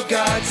armor of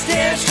God.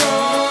 Stand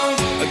strong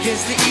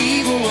against the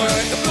evil one.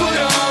 I put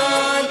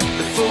on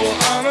the full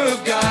armor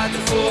of God, the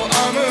full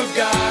armor of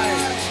God.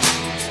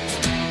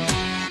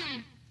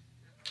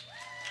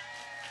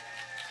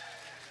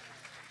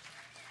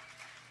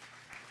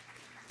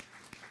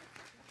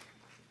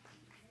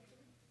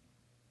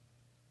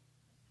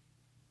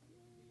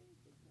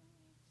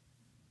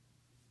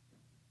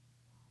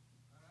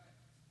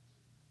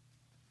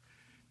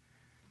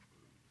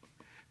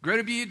 Grow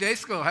to Be Day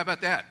School, how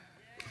about that?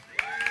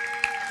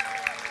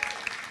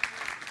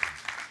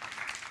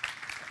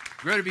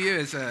 Grow to Be You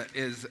is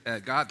a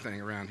God thing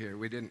around here.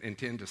 We didn't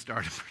intend to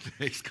start a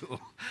day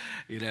school,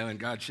 and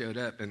God showed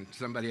up, and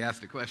somebody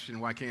asked a question,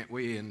 why can't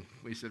we? And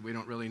we said, we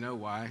don't really know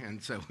why,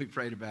 and so we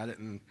prayed about it,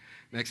 and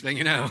next thing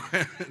you know,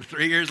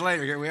 3 years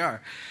later, here we are.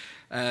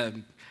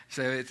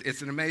 So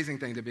it's an amazing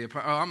thing to be a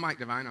part. Oh, I'm Mike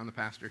Devine. I'm the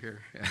pastor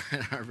here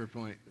at Harbor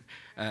Point.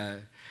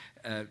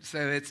 So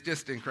it's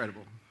just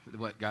incredible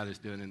what God is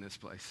doing in this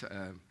place.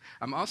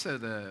 I'm also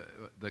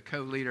the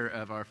co-leader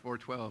of our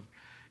 412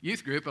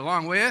 youth group,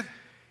 along with...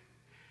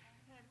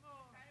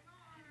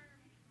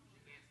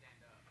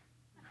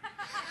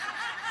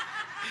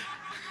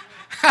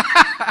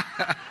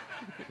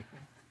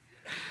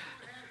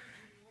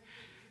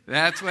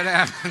 That's what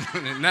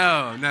happened.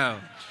 No.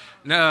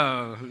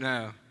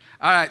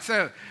 All right,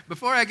 so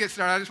before I get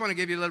started, I just want to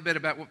give you a little bit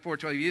about what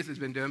 412 Youth has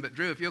been doing, but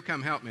Drew, if you'll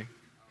come help me.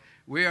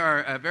 We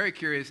are very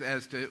curious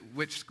as to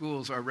which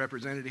schools are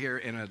represented here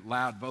in a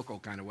loud vocal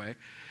kind of way.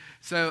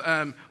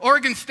 So,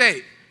 Oregon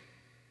State.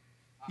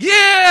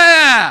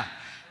 Yeah!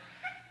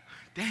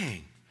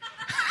 Dang.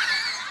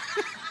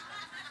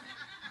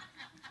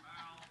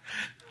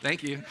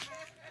 Thank you.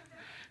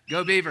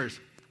 Go Beavers.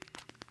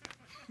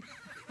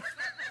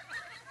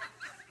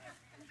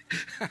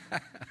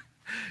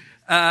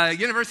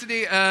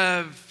 University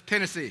of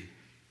Tennessee.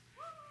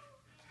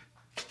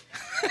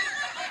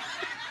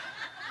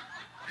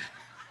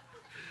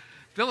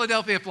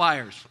 Philadelphia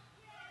Flyers.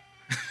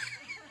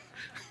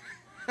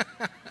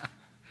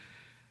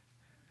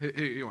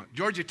 Who you want?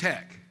 Georgia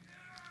Tech.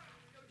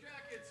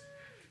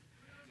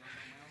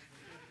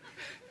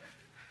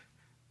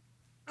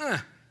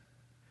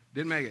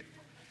 Didn't make it.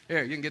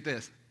 Here, you can get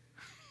this.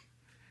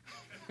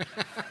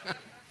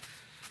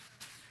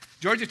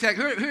 Georgia Tech.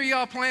 Who are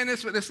y'all playing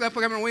this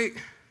upcoming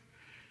week?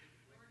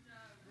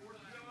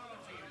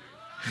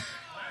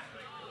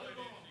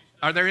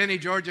 Are there any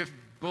Georgia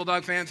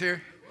Bulldog fans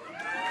here?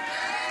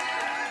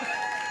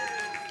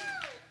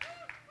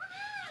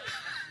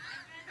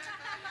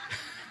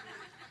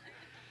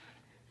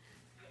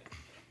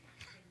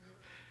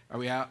 Are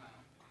we out?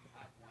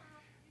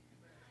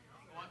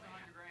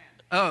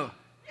 Oh.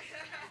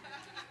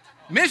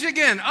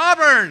 Michigan,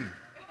 Auburn.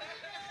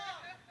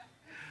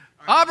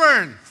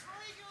 Auburn.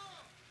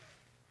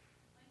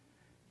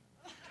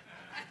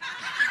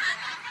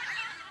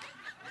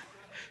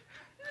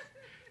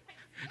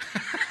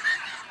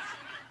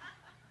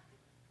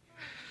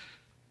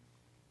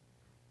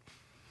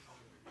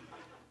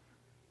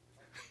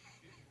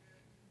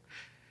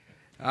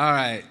 All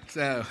right,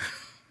 so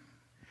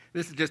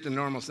this is just a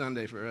normal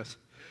Sunday for us.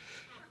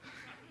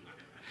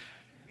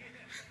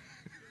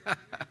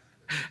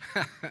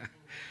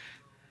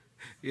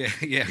 Yeah,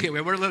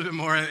 we're a little bit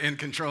more in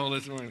control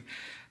this morning.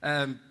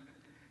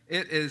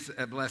 It is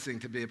a blessing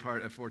to be a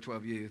part of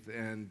 412 Youth,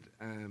 and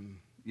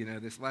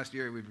this last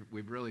year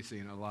we've really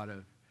seen a lot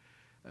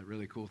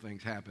really cool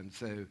things happen.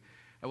 So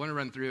I want to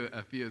run through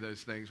a few of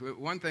those things.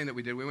 One thing that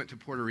we did, we went to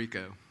Puerto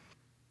Rico,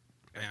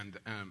 and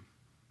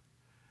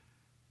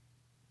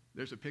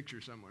there's a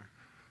picture somewhere.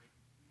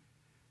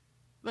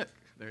 Look,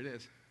 there it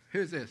is.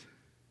 Who's this?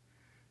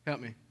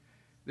 Help me.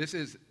 This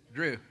is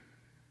Drew.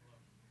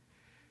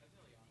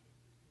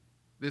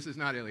 This is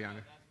not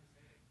Ileana.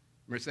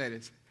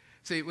 Mercedes.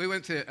 See, we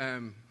went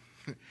to,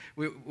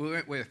 we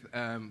went with,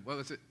 what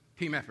was it?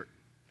 Team Effort.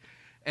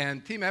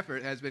 And Team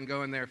Effort has been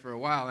going there for a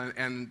while,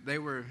 and they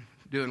were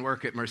doing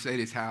work at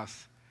Mercedes'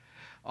 house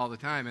all the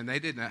time, and they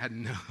had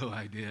no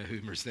idea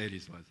who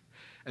Mercedes was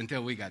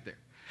until we got there.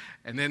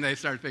 And then they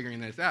started figuring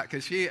this out,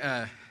 because she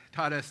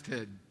taught us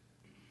to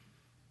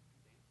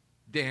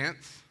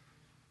dance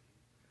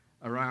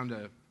around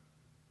a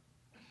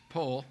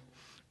pole.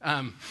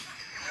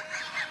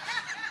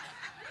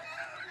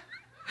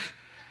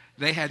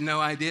 They had no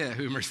idea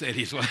who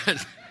Mercedes was.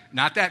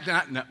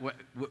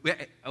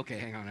 Okay,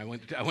 hang on. I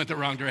went the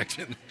wrong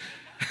direction.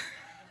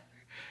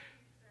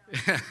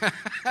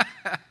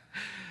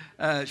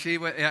 She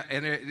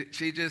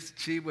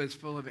was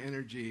full of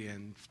energy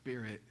and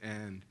spirit.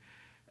 And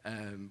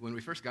when we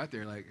first got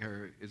there, I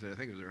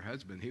think it was her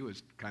husband. He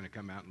was kind of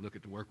come out and look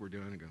at the work we're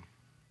doing and go,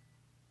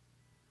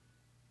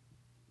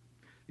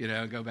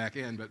 go back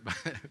in. But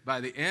by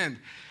the end,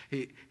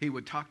 he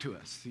would talk to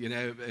us,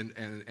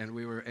 and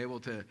we were able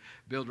to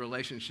build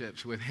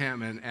relationships with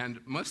him. And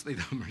mostly,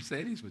 though,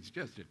 Mercedes was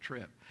just a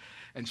trip.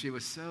 And she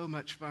was so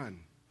much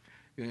fun.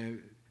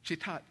 She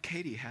taught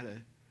Katie how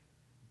to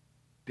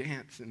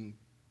dance and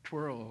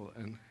twirl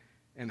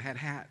and had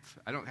hats.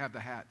 I don't have the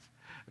hats.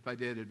 If I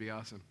did, it'd be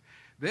awesome.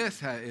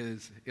 This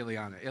is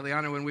Ileana.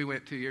 Ileana, when we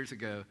went 2 years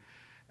ago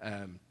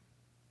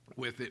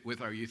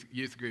with our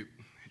youth group,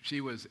 she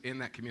was in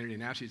that community.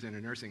 Now she's in a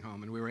nursing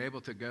home, and we were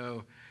able to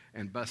go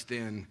and bust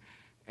in,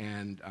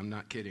 and I'm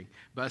not kidding,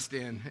 bust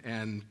in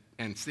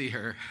and see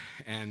her.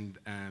 And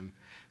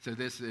so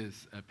this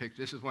is a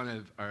picture. This is one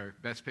of our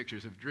best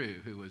pictures of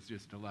Drew, who was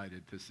just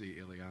delighted to see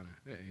Ileana.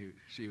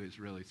 She was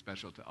really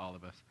special to all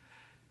of us.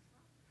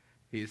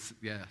 Yes.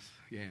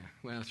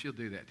 Well, she'll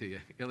do that to you.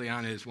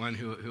 Ileana is one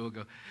who will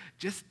go,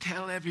 just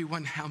tell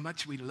everyone how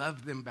much we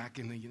love them back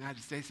in the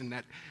United States, and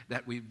that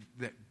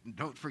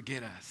don't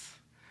forget us.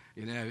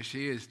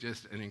 She is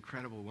just an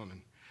incredible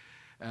woman.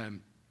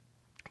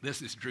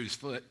 This is Drew's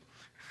foot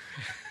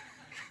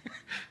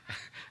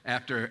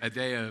after a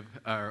day of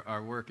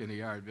our work in the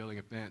yard building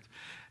a fence.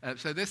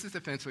 So this is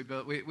the fence we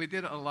built. We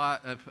did a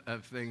lot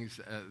of things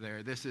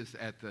there. This is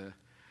at the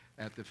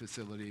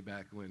facility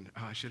back when,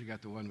 I should have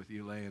got the one with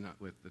you laying up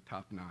with the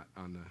top knot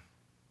on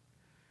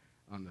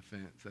the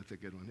fence. That's a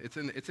good one. It's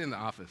in the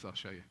office. I'll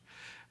show you.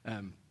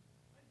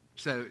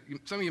 So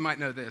some of you might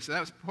know this. So that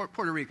was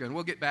Puerto Rico, and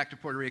we'll get back to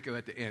Puerto Rico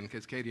at the end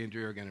because Katie and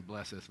Drew are going to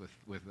bless us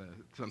with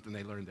something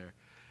they learned there.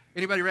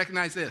 Anybody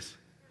recognize this?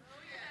 Oh,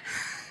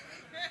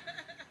 yeah.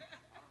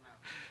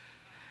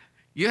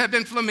 You have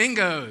been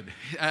flamingoed.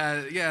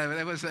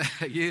 That was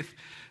a youth.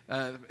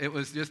 It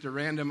was just a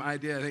random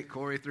idea. I think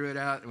Corey threw it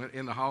out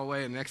in the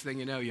hallway, and next thing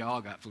you know, you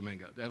all got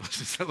flamingoed. That was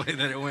just the way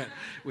that it went.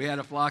 We had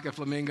a flock of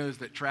flamingos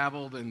that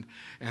traveled, and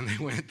they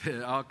went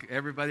to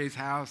everybody's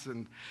house,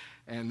 and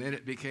then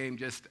it became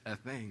just a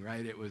thing,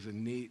 right? It was a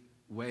neat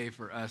way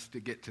for us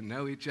to get to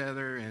know each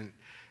other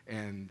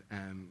and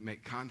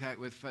make contact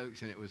with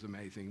folks, and it was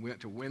amazing. We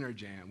went to Winter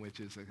Jam,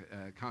 which is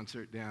a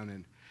concert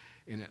down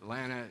in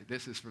Atlanta.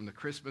 This is from the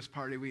Christmas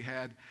party we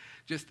had.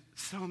 Just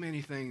so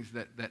many things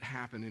that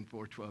happen in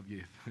 412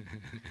 Youth.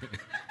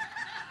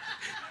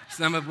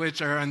 Some of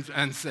which are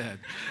unsaid.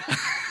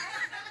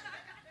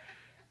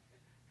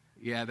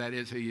 Yeah, that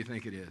is who you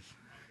think it is.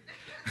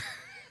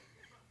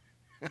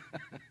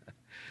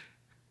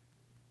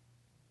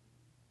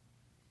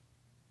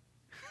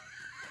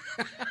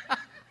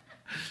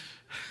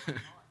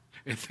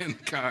 It's in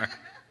the car.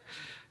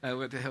 I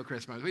went to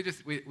Hillcrest Mountain. We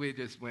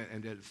just went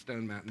and did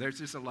Stone Mountain. There's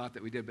just a lot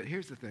that we did, but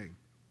here's the thing.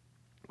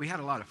 We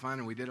had a lot of fun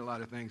and we did a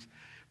lot of things,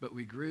 but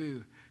we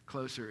grew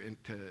closer in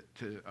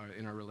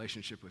our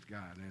relationship with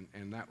God,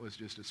 and that was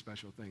just a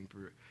special thing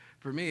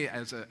for me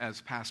as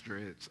pastor.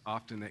 It's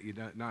often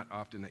that not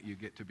often that you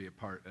get to be a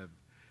part of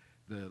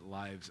the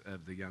lives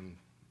of the young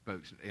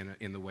folks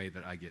in the way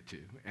that I get to,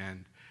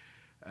 and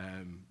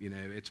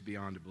it's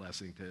beyond a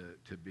blessing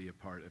to be a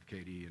part of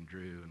Katie and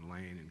Drew and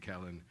Lane and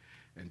Kellen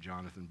and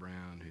Jonathan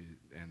Brown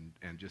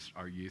and just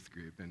our youth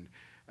group. And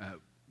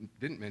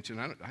didn't mention,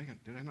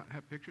 did I not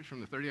have pictures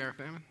from the 30-hour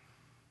famine?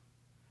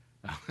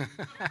 Oh.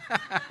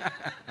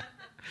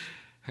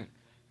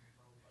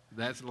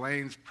 That's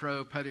Lane's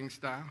pro putting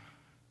style.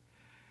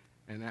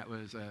 And that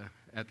was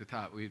at the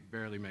top. We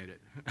barely made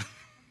it.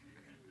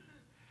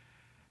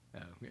 Oh,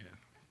 yeah.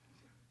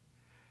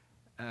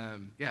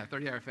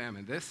 30-hour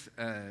famine. This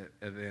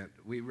event,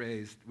 we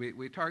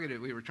were trying to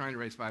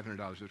raise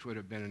 $500, which would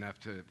have been enough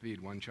to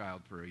feed one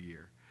child for a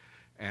year.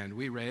 And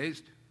we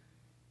raised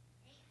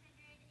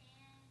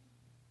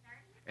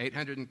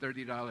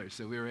 $830.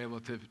 So we were able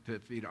to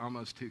feed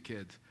almost 2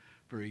 kids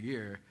for a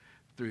year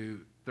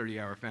through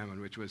 30-hour famine,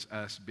 which was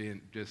us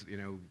being just,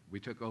 we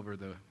took over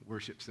the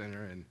worship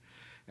center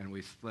and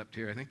we slept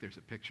here. I think there's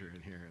a picture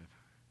in here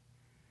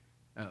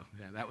of,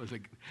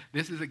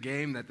 this is a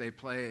game that they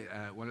play,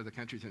 one of the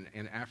countries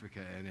in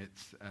Africa, and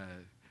it's,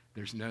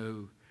 there's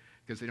no,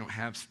 because they don't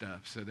have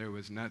stuff, so there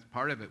was not,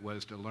 part of it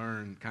was to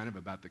learn kind of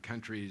about the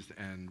countries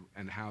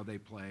and how they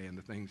play and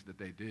the things that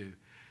they do.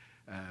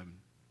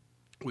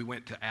 We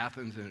went to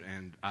Athens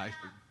and I...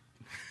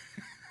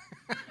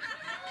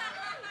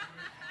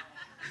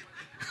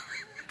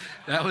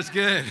 That was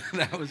good.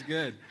 That was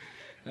good.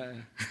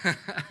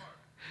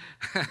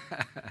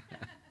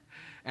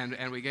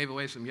 And we gave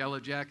away some yellow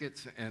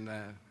jackets, and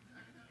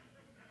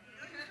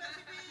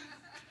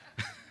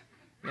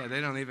yeah,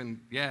 they don't even.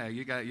 Yeah,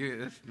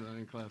 that's not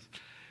even close.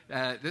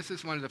 This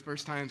is one of the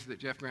first times that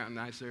Jeff Grant and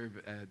I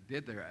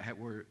did there.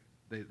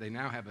 They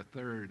now have a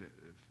third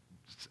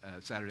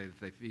Saturday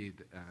that they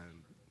feed,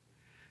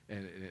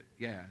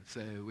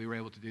 so we were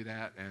able to do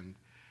that and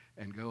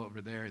go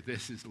over there.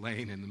 This is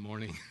Lane in the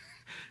morning.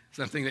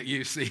 Something that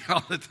you see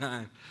all the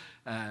time.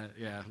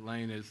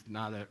 Lane is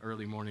not an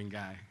early morning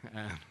guy.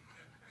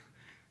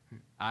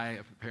 I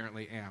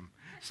apparently am.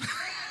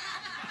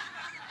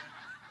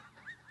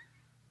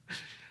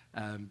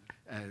 And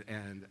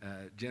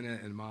Jenna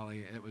and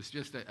Molly, and it was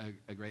just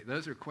a great,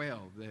 those are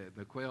quail.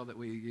 The quail that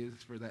we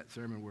used for that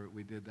sermon,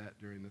 we did that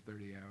during the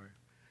 30-hour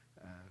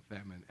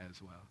famine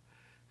as well.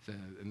 So,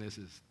 and this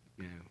is,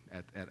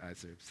 at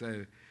iServe.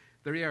 So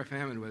 30-hour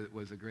famine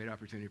was a great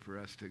opportunity for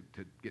us to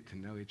get to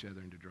know each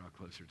other and to draw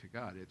closer to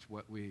God. It's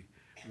what we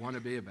want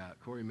to be about.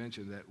 Corey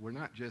mentioned that we're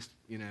not just,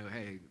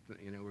 hey,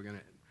 we're going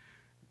to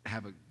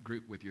have a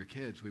group with your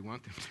kids. We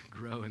want them to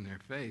grow in their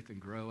faith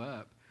and grow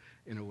up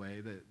in a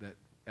way that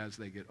as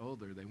they get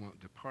older, they won't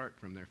depart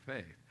from their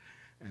faith.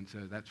 And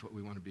so that's what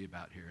we want to be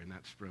about here. And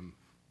that's from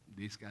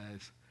these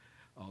guys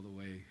all the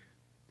way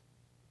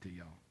to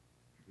y'all,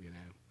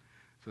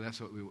 So that's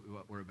what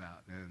we're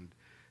about. And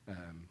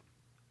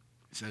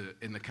so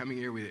in the coming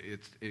year,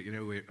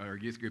 our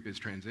youth group is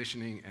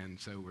transitioning, and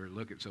so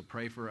so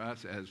pray for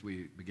us as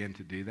we begin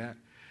to do that,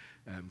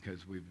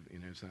 because we've,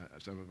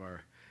 some of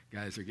our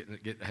guys are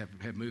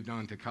have moved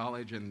on to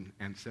college, and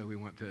so we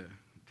want to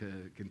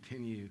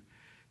continue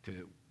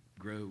to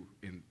grow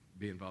and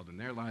be involved in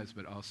their lives,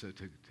 but also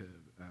to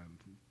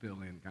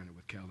fill in kind of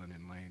with Kellen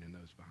and Lane and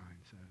those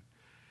behind.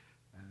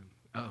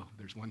 So,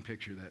 there's one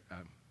picture that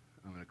I'm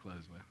going to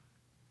close with.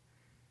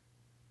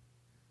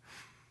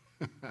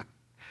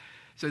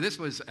 So this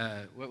was,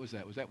 what was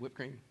that? Was that whipped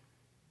cream?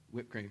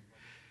 Whipped cream.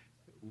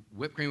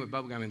 Whipped cream with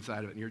bubble gum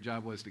inside of it, and your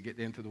job was to get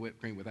into the whipped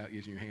cream without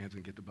using your hands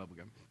and get the bubble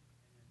gum.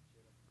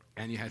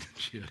 And you had to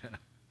chew it up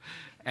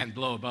and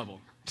blow a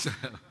bubble.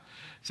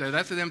 So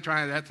that's them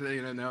trying.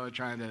 Noah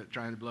trying to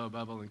blow a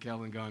bubble, and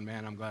Kelvin going,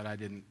 "Man, I'm glad I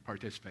didn't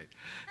participate."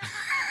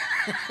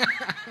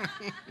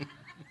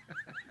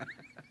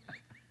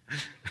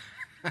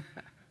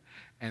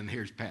 And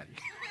here's Patty.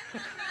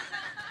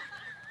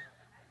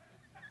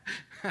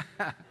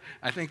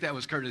 I think that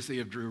was courtesy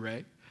of Drew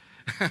Ray.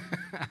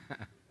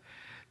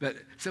 But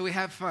so we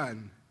have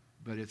fun,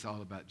 but it's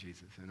all about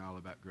Jesus and all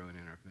about growing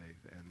in our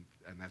faith,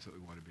 and that's what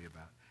we want to be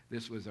about.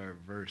 This was our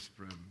verse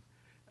from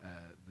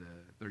the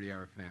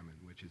 30-hour famine,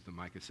 which is the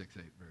Micah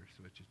 6:8 verse,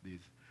 which is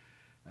these: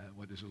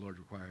 what does the Lord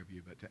require of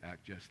you but to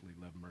act justly,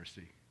 love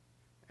mercy,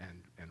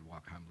 and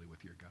walk humbly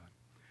with your God?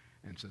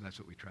 And so that's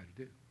what we try to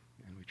do,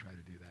 and we try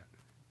to do that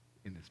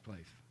in this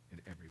place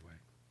in every way.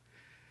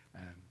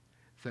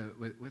 So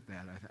with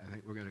that, I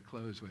think we're going to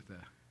close with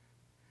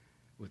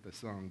a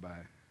song by,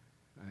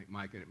 I think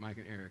Mike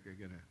and Eric are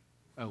going to.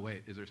 Oh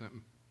wait, is there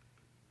something?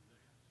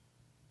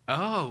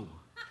 Oh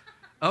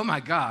my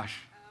gosh.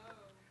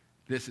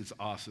 This is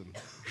awesome.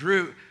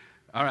 Drew,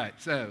 all right,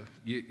 so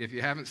if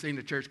you haven't seen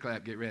the church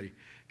clap, get ready.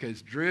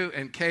 Because Drew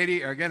and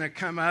Katie are going to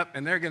come up,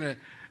 and they're going to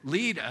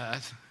lead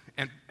us,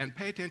 and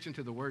pay attention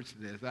to the words to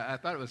this. I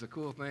thought it was a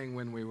cool thing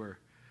when we were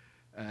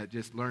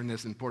just learning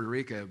this in Puerto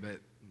Rico,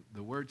 but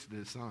the words to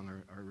this song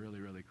are really,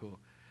 really cool.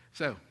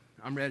 So,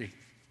 I'm ready.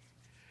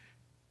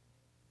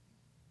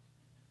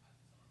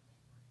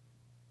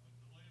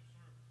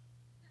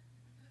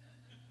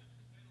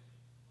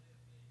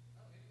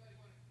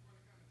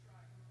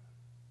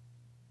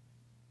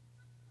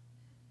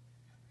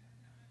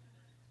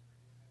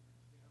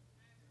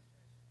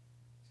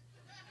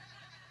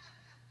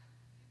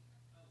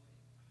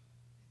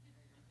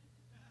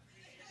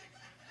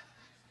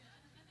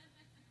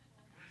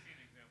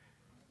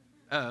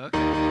 Oh, okay.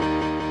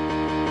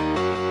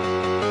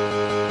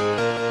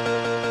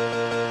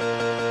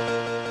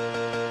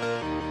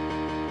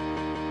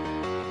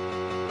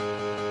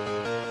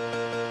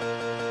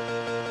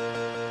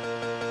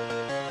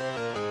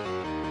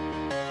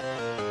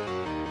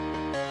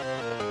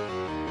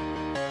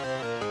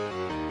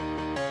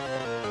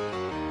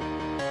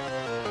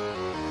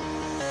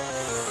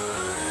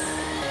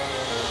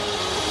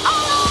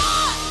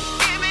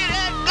 Give me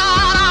that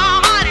God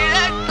Almighty,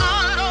 that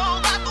good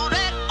old Bible,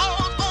 that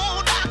old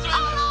school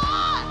doctrine.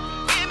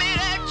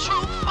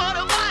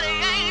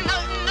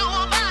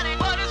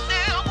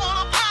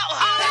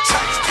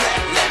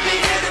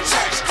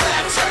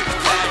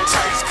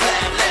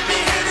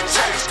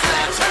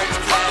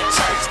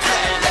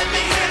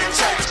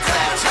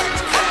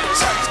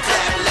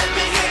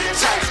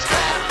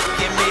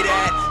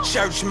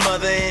 church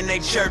mother in a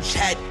church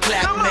hat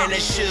clap. Man, that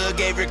sure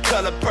gave her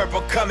color purple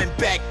coming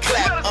back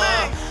clap.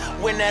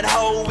 When that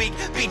whole week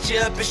beat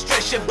you up and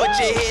stress you, but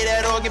you hear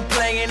that organ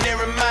playing and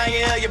remind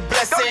you of your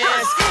blessings.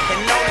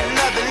 And on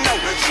another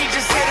note, she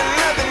just hit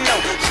another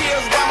note.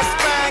 Chills down my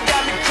spine,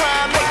 got me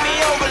crying, make me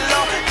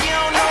overload. You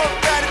don't know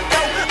about it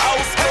though.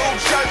 Old school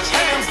church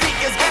hymns,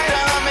 deacons get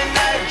the humming,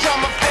 now the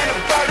drummer finna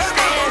burst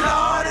in.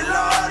 Lordy,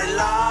 Lordy,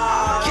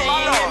 Lord, can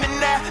you hear me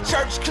now?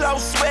 Church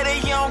close, sweater,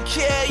 you don't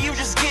care, you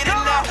just get it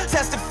now.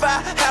 Testify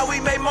how we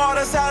made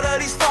martyrs out of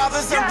these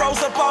fathers and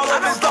rose up all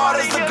of his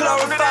daughters to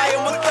glorify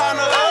him with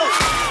honor.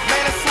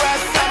 Man, I swear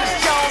Thomas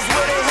Jones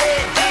with her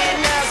head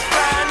in. Now it's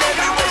flying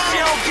everywhere, she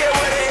don't care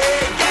where the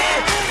head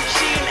get.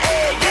 She an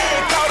egg,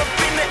 yeah, caught up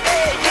in the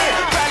egg,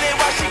 yeah. Probably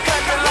why she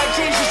country like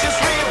Jesus, just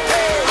real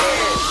bad,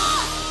 yeah.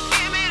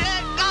 Give me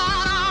that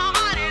God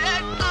Almighty,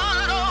 that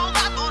good old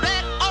apple,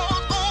 that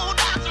old school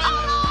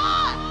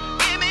doctrine.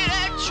 Give me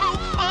that truth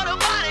for the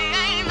body,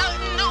 ain't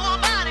nothing new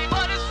about it,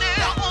 but it's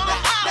still gonna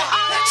follow.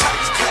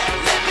 Church clap,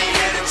 let me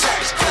hear the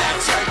church clap,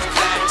 church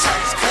clap,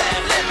 church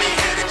clap, let me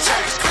hear the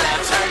church clap,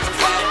 church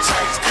clap,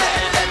 church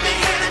clap, let me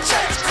hear the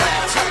church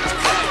clap, church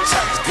clap,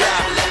 church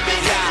clap, let me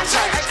hear the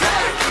church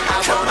clap. I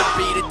wanna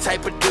be the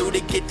type of dude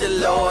to get the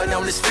Lord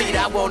on his feet.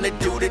 I wanna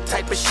do the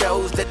type of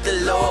shows that the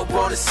Lord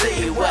wanna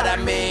see. What I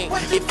mean,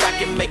 if I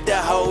can make the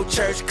whole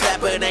church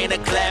clap, it ain't a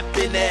clap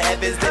in the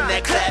heavens, then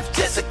that clap's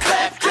just a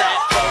clap,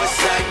 clap. For the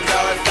Son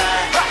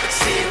glorified,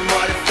 sin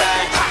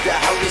mortified, the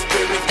Holy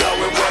Spirit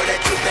going word that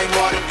truth ain't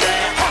watered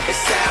down. It's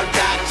sound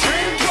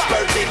doctrine, keeps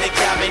birds in the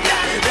common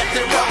now.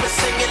 Nothing wrong with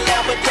singing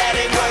loud, but that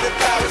ain't where the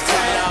power's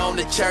on.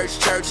 The church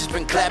has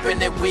been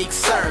clapping at weak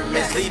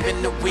sermons,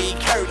 leaving the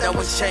weak hurt. No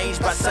one's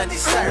changed by Sunday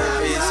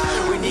service.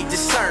 We need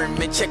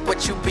discernment, check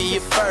what you be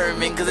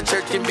affirming, cause the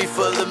church can be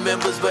full of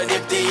members but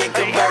empty in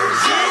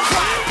conversion.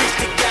 Preach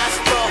the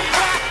gospel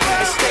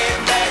and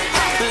stand back,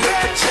 look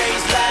for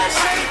changed lives,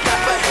 not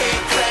for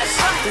hand claps.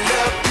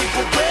 Love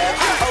people well,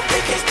 oh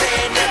they can't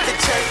stand at the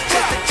church,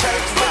 just the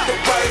church with the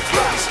words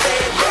where we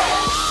stand back.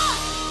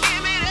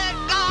 Give me that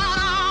God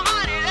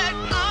Almighty, that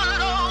good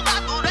old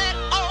apple, that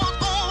old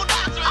school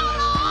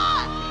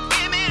doctrine.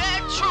 Give me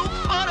that truth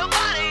for the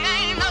body,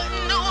 ain't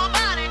nothing new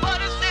about it,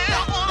 but it's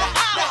still gonna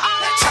follow.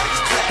 Church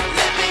clap,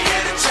 let me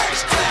hear the church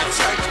clap,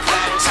 church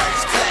clap, church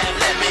clap,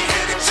 let me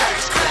hear the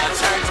church clap,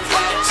 church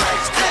clap,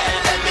 church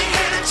clap, let me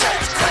hear the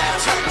church clap,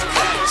 church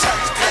clap,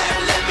 church clap,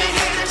 let me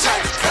hear the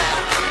church clap.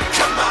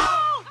 Come on.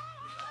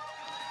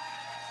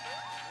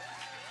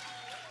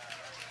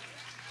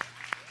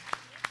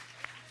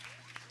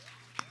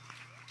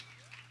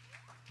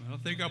 I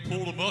think I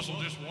pulled a muscle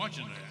just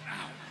watching that.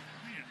 Ow,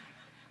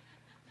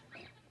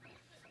 man.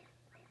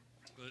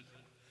 But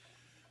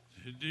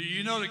do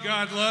you know that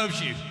God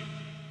loves you?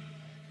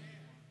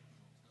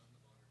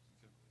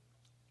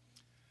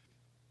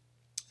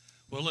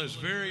 Well, as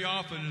very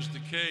often is the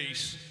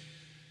case,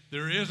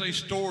 there is a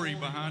story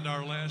behind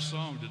our last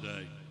song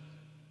today.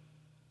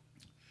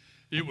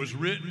 It was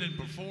written and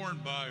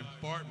performed by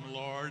Bart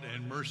Millard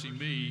and Mercy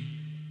Me.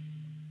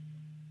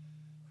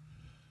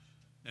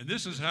 And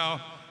this is how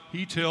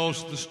he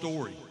tells the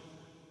story.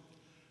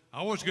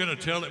 I was going to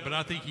tell it, but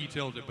I think he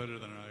tells it better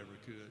than I ever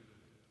could.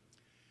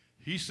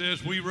 He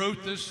says, we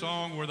wrote this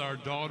song with our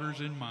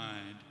daughters in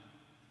mind.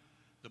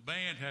 The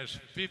band has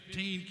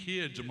 15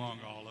 kids among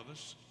all of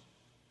us.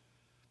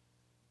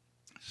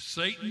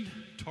 Satan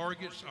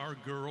targets our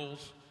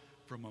girls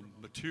from a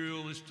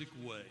materialistic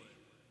way,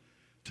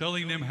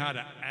 telling them how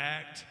to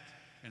act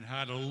and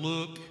how to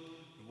look,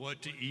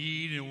 what to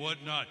eat and what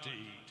not to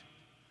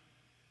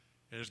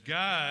eat. As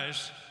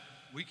guys,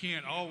 we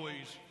can't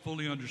always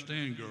fully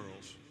understand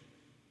girls.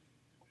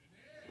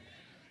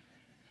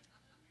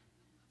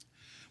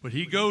 But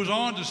he goes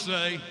on to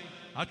say,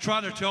 I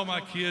try to tell my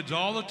kids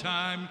all the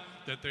time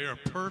that they are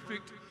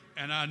perfect,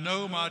 and I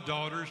know my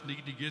daughters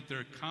need to get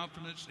their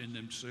confidence in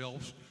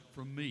themselves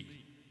from me.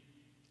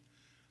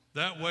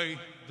 That way,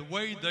 the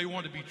way they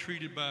want to be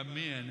treated by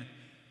men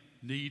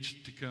needs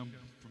to come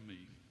from me.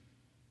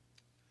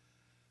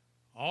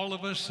 All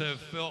of us have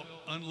felt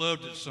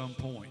unloved at some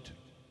point.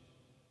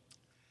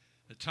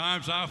 At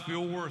times I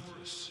feel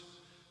worthless.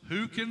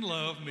 Who can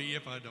love me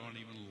if I don't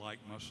even like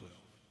myself?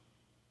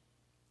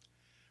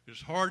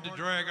 It's hard to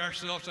drag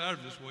ourselves out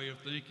of this way of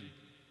thinking.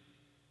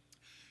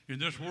 In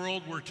this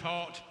world, we're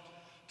taught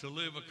to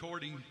live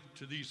according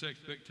to these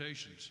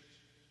expectations.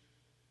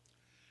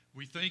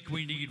 We think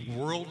we need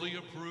worldly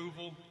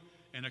approval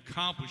and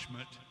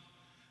accomplishment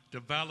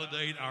to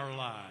validate our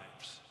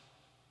lives.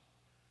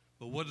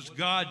 But what does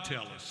God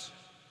tell us?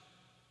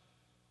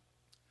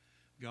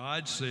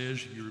 God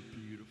says you're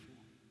beautiful.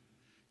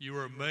 You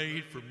are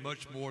made for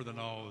much more than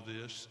all of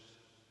this,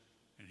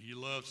 and He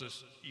loves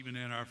us even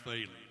in our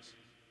failings.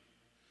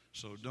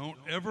 So don't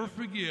ever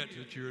forget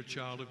that you're a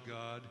child of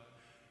God.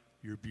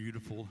 You're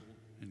beautiful,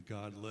 and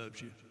God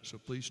loves you. So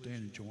please stand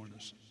and join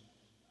us.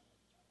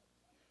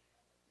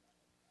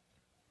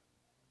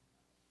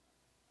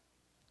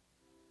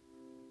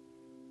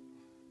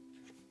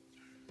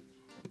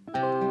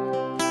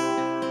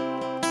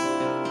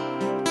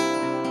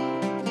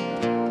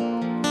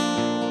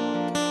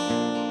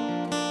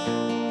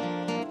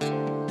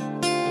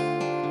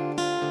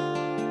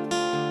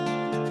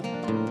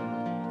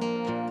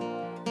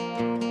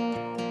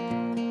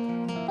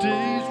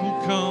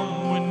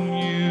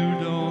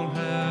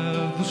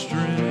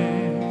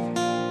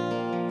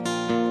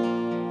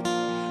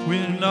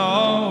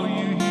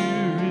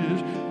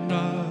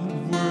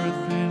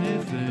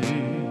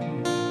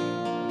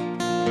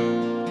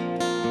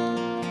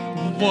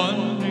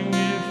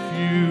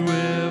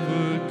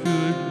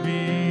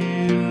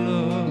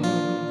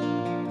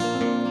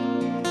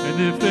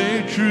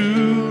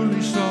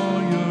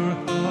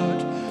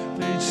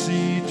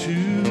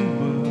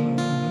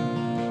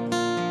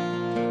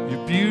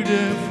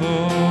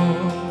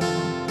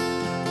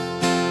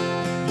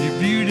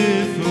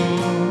 beautiful.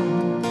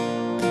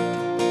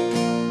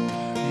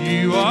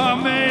 You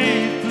are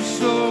made for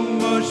so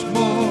much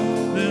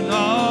more than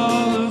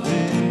all of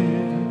this.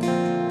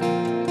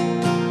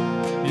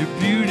 You're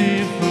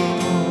beautiful.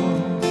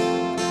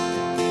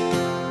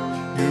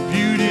 You're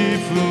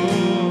beautiful.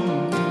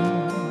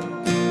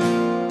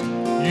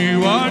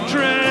 You are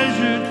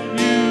treasured.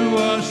 You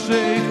are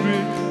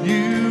sacred.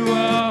 You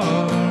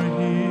are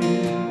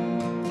here.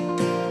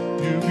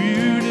 You're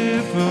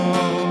beautiful.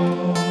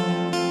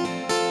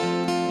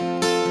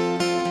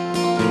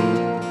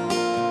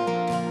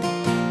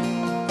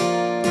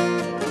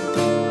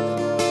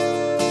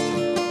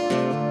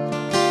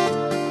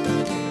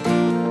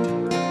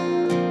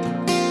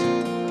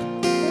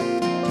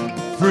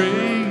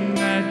 Praying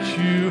that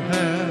you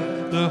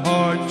have the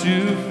heart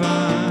to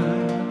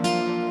find.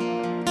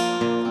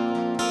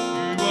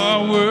 You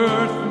are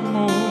worth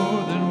more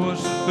than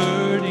what's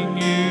hurting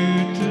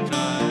you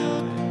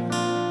tonight.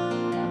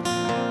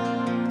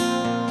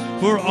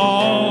 For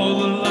all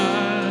the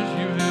lies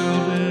you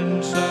held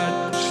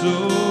inside so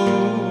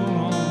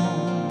long,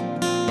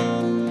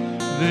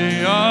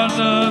 they are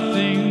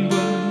nothing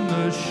but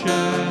the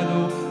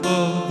shadow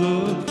of the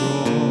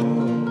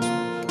cross.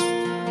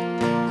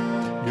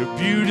 You're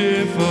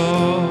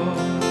beautiful.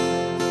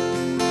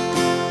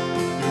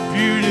 You're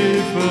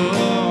beautiful.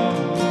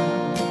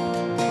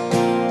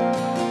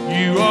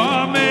 You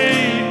are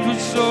made for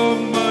so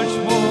much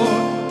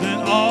more than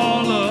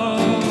all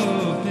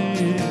of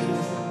this.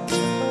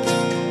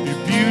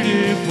 You're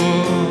beautiful.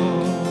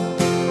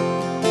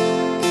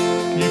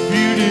 You're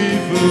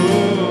beautiful.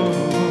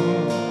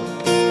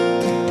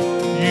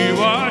 You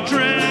are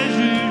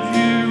treasured.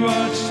 You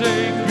are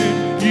sacred.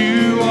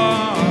 You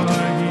are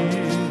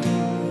here.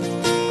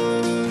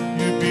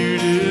 You're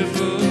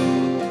beautiful.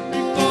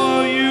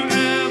 Before you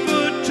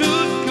ever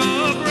took a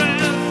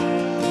breath,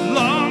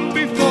 long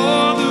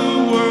before the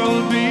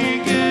world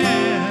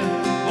began,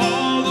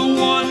 all the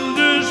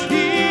wonders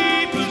he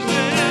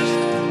possessed,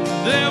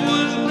 there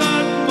was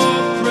none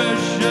more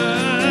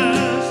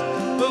precious.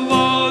 Of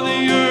all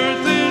the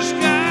earth and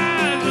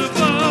skies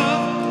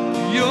above,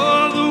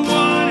 you're the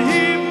one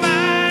he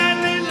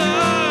madly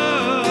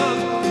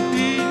loved,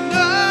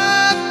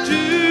 enough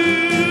to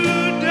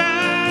die.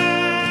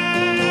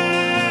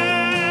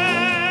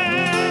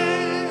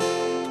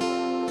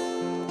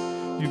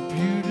 You're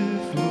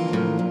beautiful.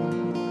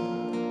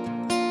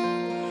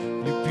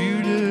 You're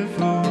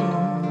beautiful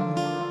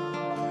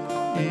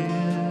in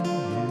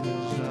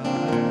his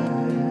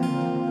eyes.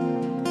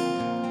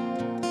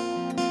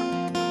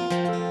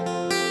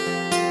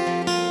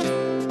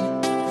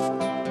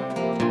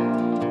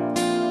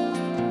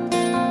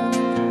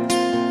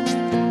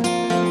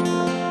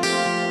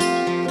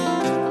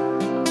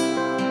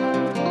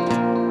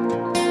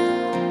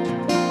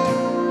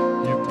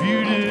 You're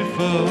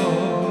beautiful.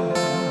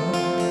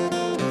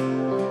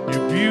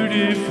 You're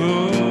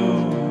beautiful.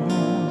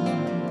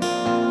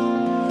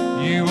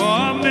 You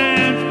are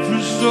meant for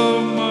so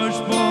much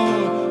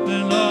more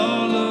than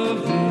all of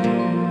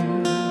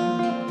this.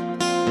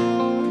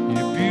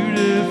 You're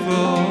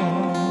beautiful.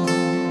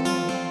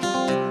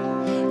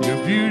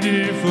 You're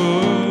beautiful.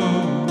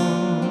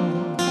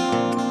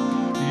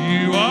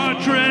 You are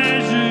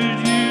treasured.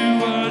 You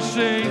are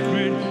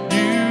sacred.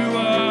 You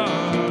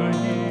are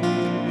here.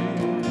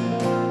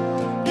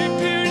 You're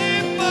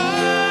beautiful.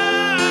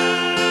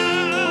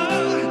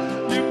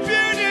 You're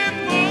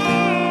beautiful.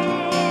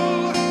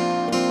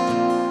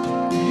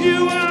 You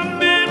are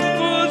meant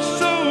for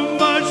so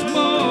much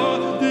more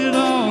than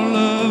all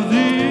of this.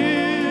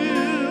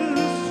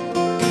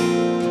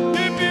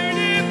 You're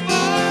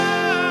beautiful.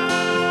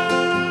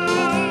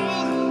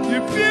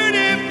 You're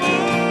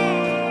beautiful.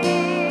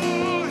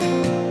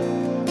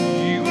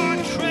 You are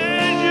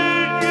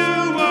treasured. You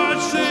are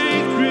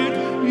sacred.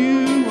 You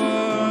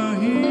are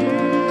here.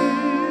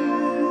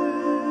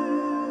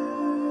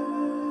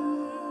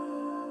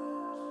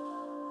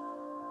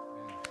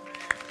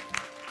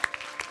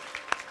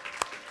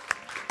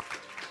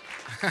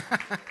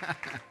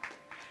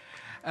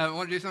 I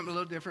want to do something a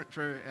little different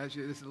this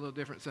is a little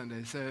different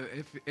Sunday. So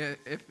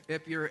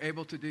if you're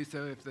able to do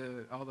so, if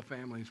all the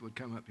families would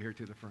come up here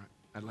to the front,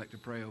 I'd like to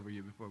pray over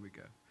you before we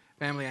go.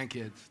 Family and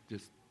kids,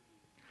 just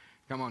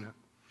come on up.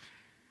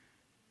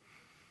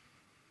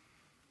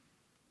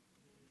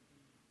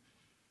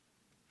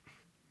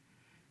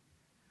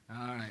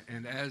 All right,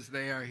 and as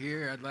they are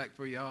here, I'd like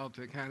for y'all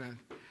to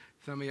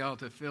some of y'all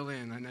to fill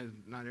in. I know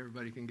not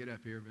everybody can get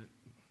up here, but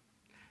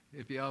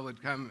if y'all would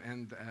come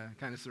and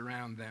kind of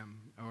surround them,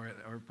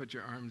 or put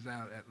your arms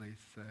out at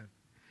least.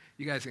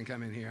 You guys can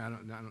come in here. I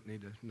don't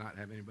need to not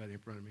have anybody in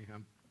front of me.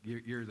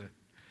 You're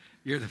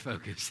the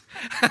focus.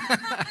 All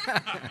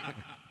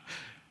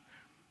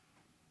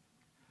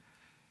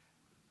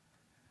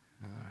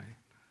right.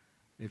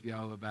 If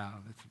y'all will bow,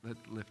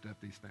 let's lift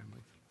up these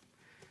families.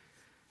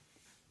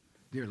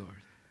 Dear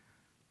Lord,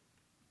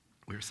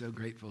 we're so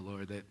grateful,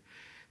 Lord,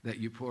 that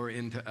you pour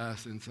into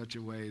us in such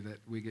a way that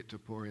we get to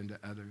pour into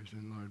others.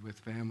 And Lord, with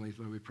families,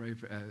 Lord, we pray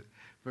for,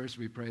 first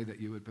we pray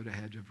that you would put a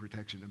hedge of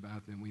protection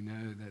about them. We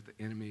know that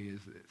the enemy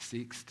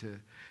seeks to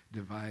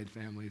divide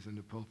families and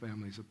to pull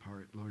families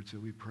apart, Lord. So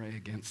we pray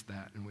against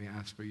that, and we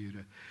ask for you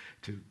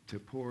to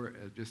pour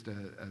just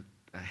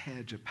a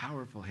hedge, a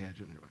powerful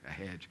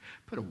hedge,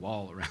 put a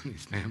wall around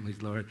these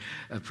families, Lord,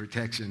 of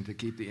protection to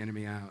keep the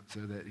enemy out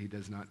so that he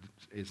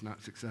is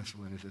not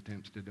successful in his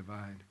attempts to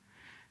divide.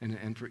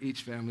 And for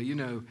each family, you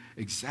know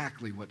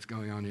exactly what's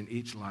going on in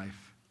each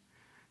life.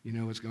 You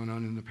know what's going on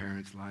in the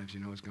parents' lives. You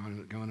know what's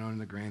going on in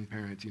the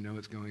grandparents. You know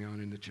what's going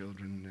on in the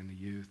children and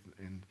the youth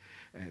and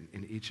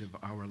in each of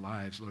our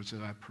lives, Lord. So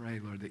I pray,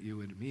 Lord, that you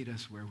would meet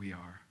us where we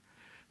are.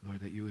 Lord,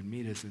 that you would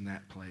meet us in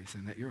that place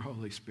and that your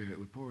Holy Spirit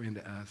would pour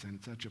into us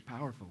in such a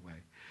powerful way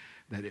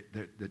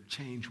that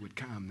change would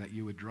come, that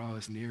you would draw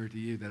us nearer to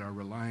you, that our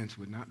reliance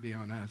would not be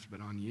on us but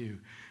on you,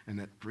 and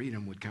that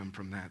freedom would come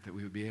from that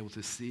we would be able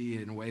to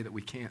see in a way that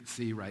we can't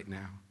see right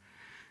now,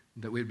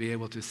 that we'd be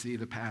able to see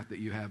the path that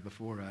you have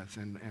before us.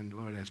 And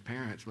Lord, as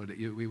parents, Lord, that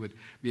we would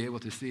be able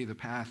to see the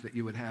path that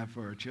you would have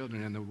for our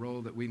children and the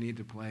role that we need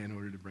to play in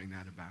order to bring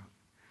that about.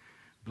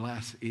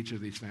 Bless each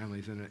of these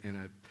families in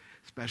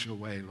a special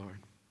way, Lord.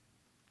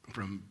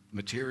 From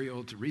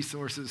material to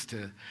resources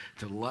to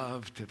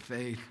love to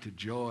faith to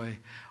joy,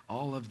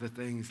 all of the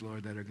things,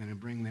 Lord, that are going to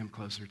bring them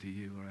closer to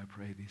you. Lord, I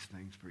pray these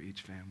things for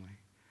each family.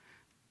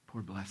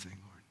 Pour blessing,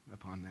 Lord,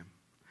 upon them.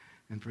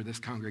 And for this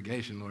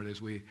congregation, Lord,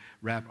 as we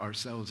wrap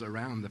ourselves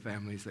around the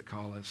families that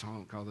call us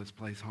home, call this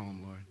place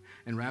home, Lord,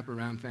 and wrap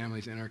around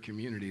families in our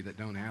community that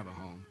don't have a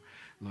home,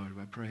 Lord,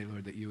 I pray,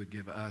 Lord, that you would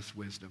give us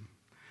wisdom.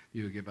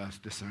 You would give us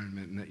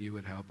discernment, and that you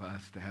would help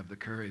us to have the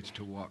courage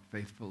to walk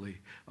faithfully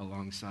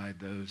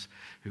alongside those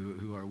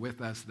who are with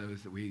us,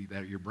 those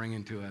that you're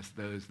bringing to us,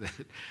 those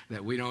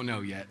that we don't know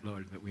yet,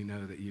 Lord, but we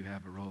know that you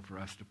have a role for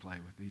us to play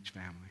with each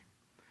family.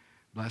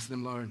 Bless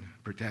them, Lord.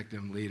 Protect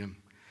them. Lead them.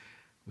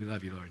 We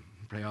love you, Lord.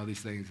 Pray all these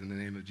things in the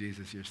name of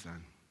Jesus, your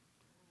Son.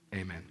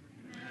 Amen.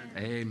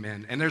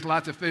 Amen. And there's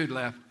lots of food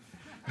left.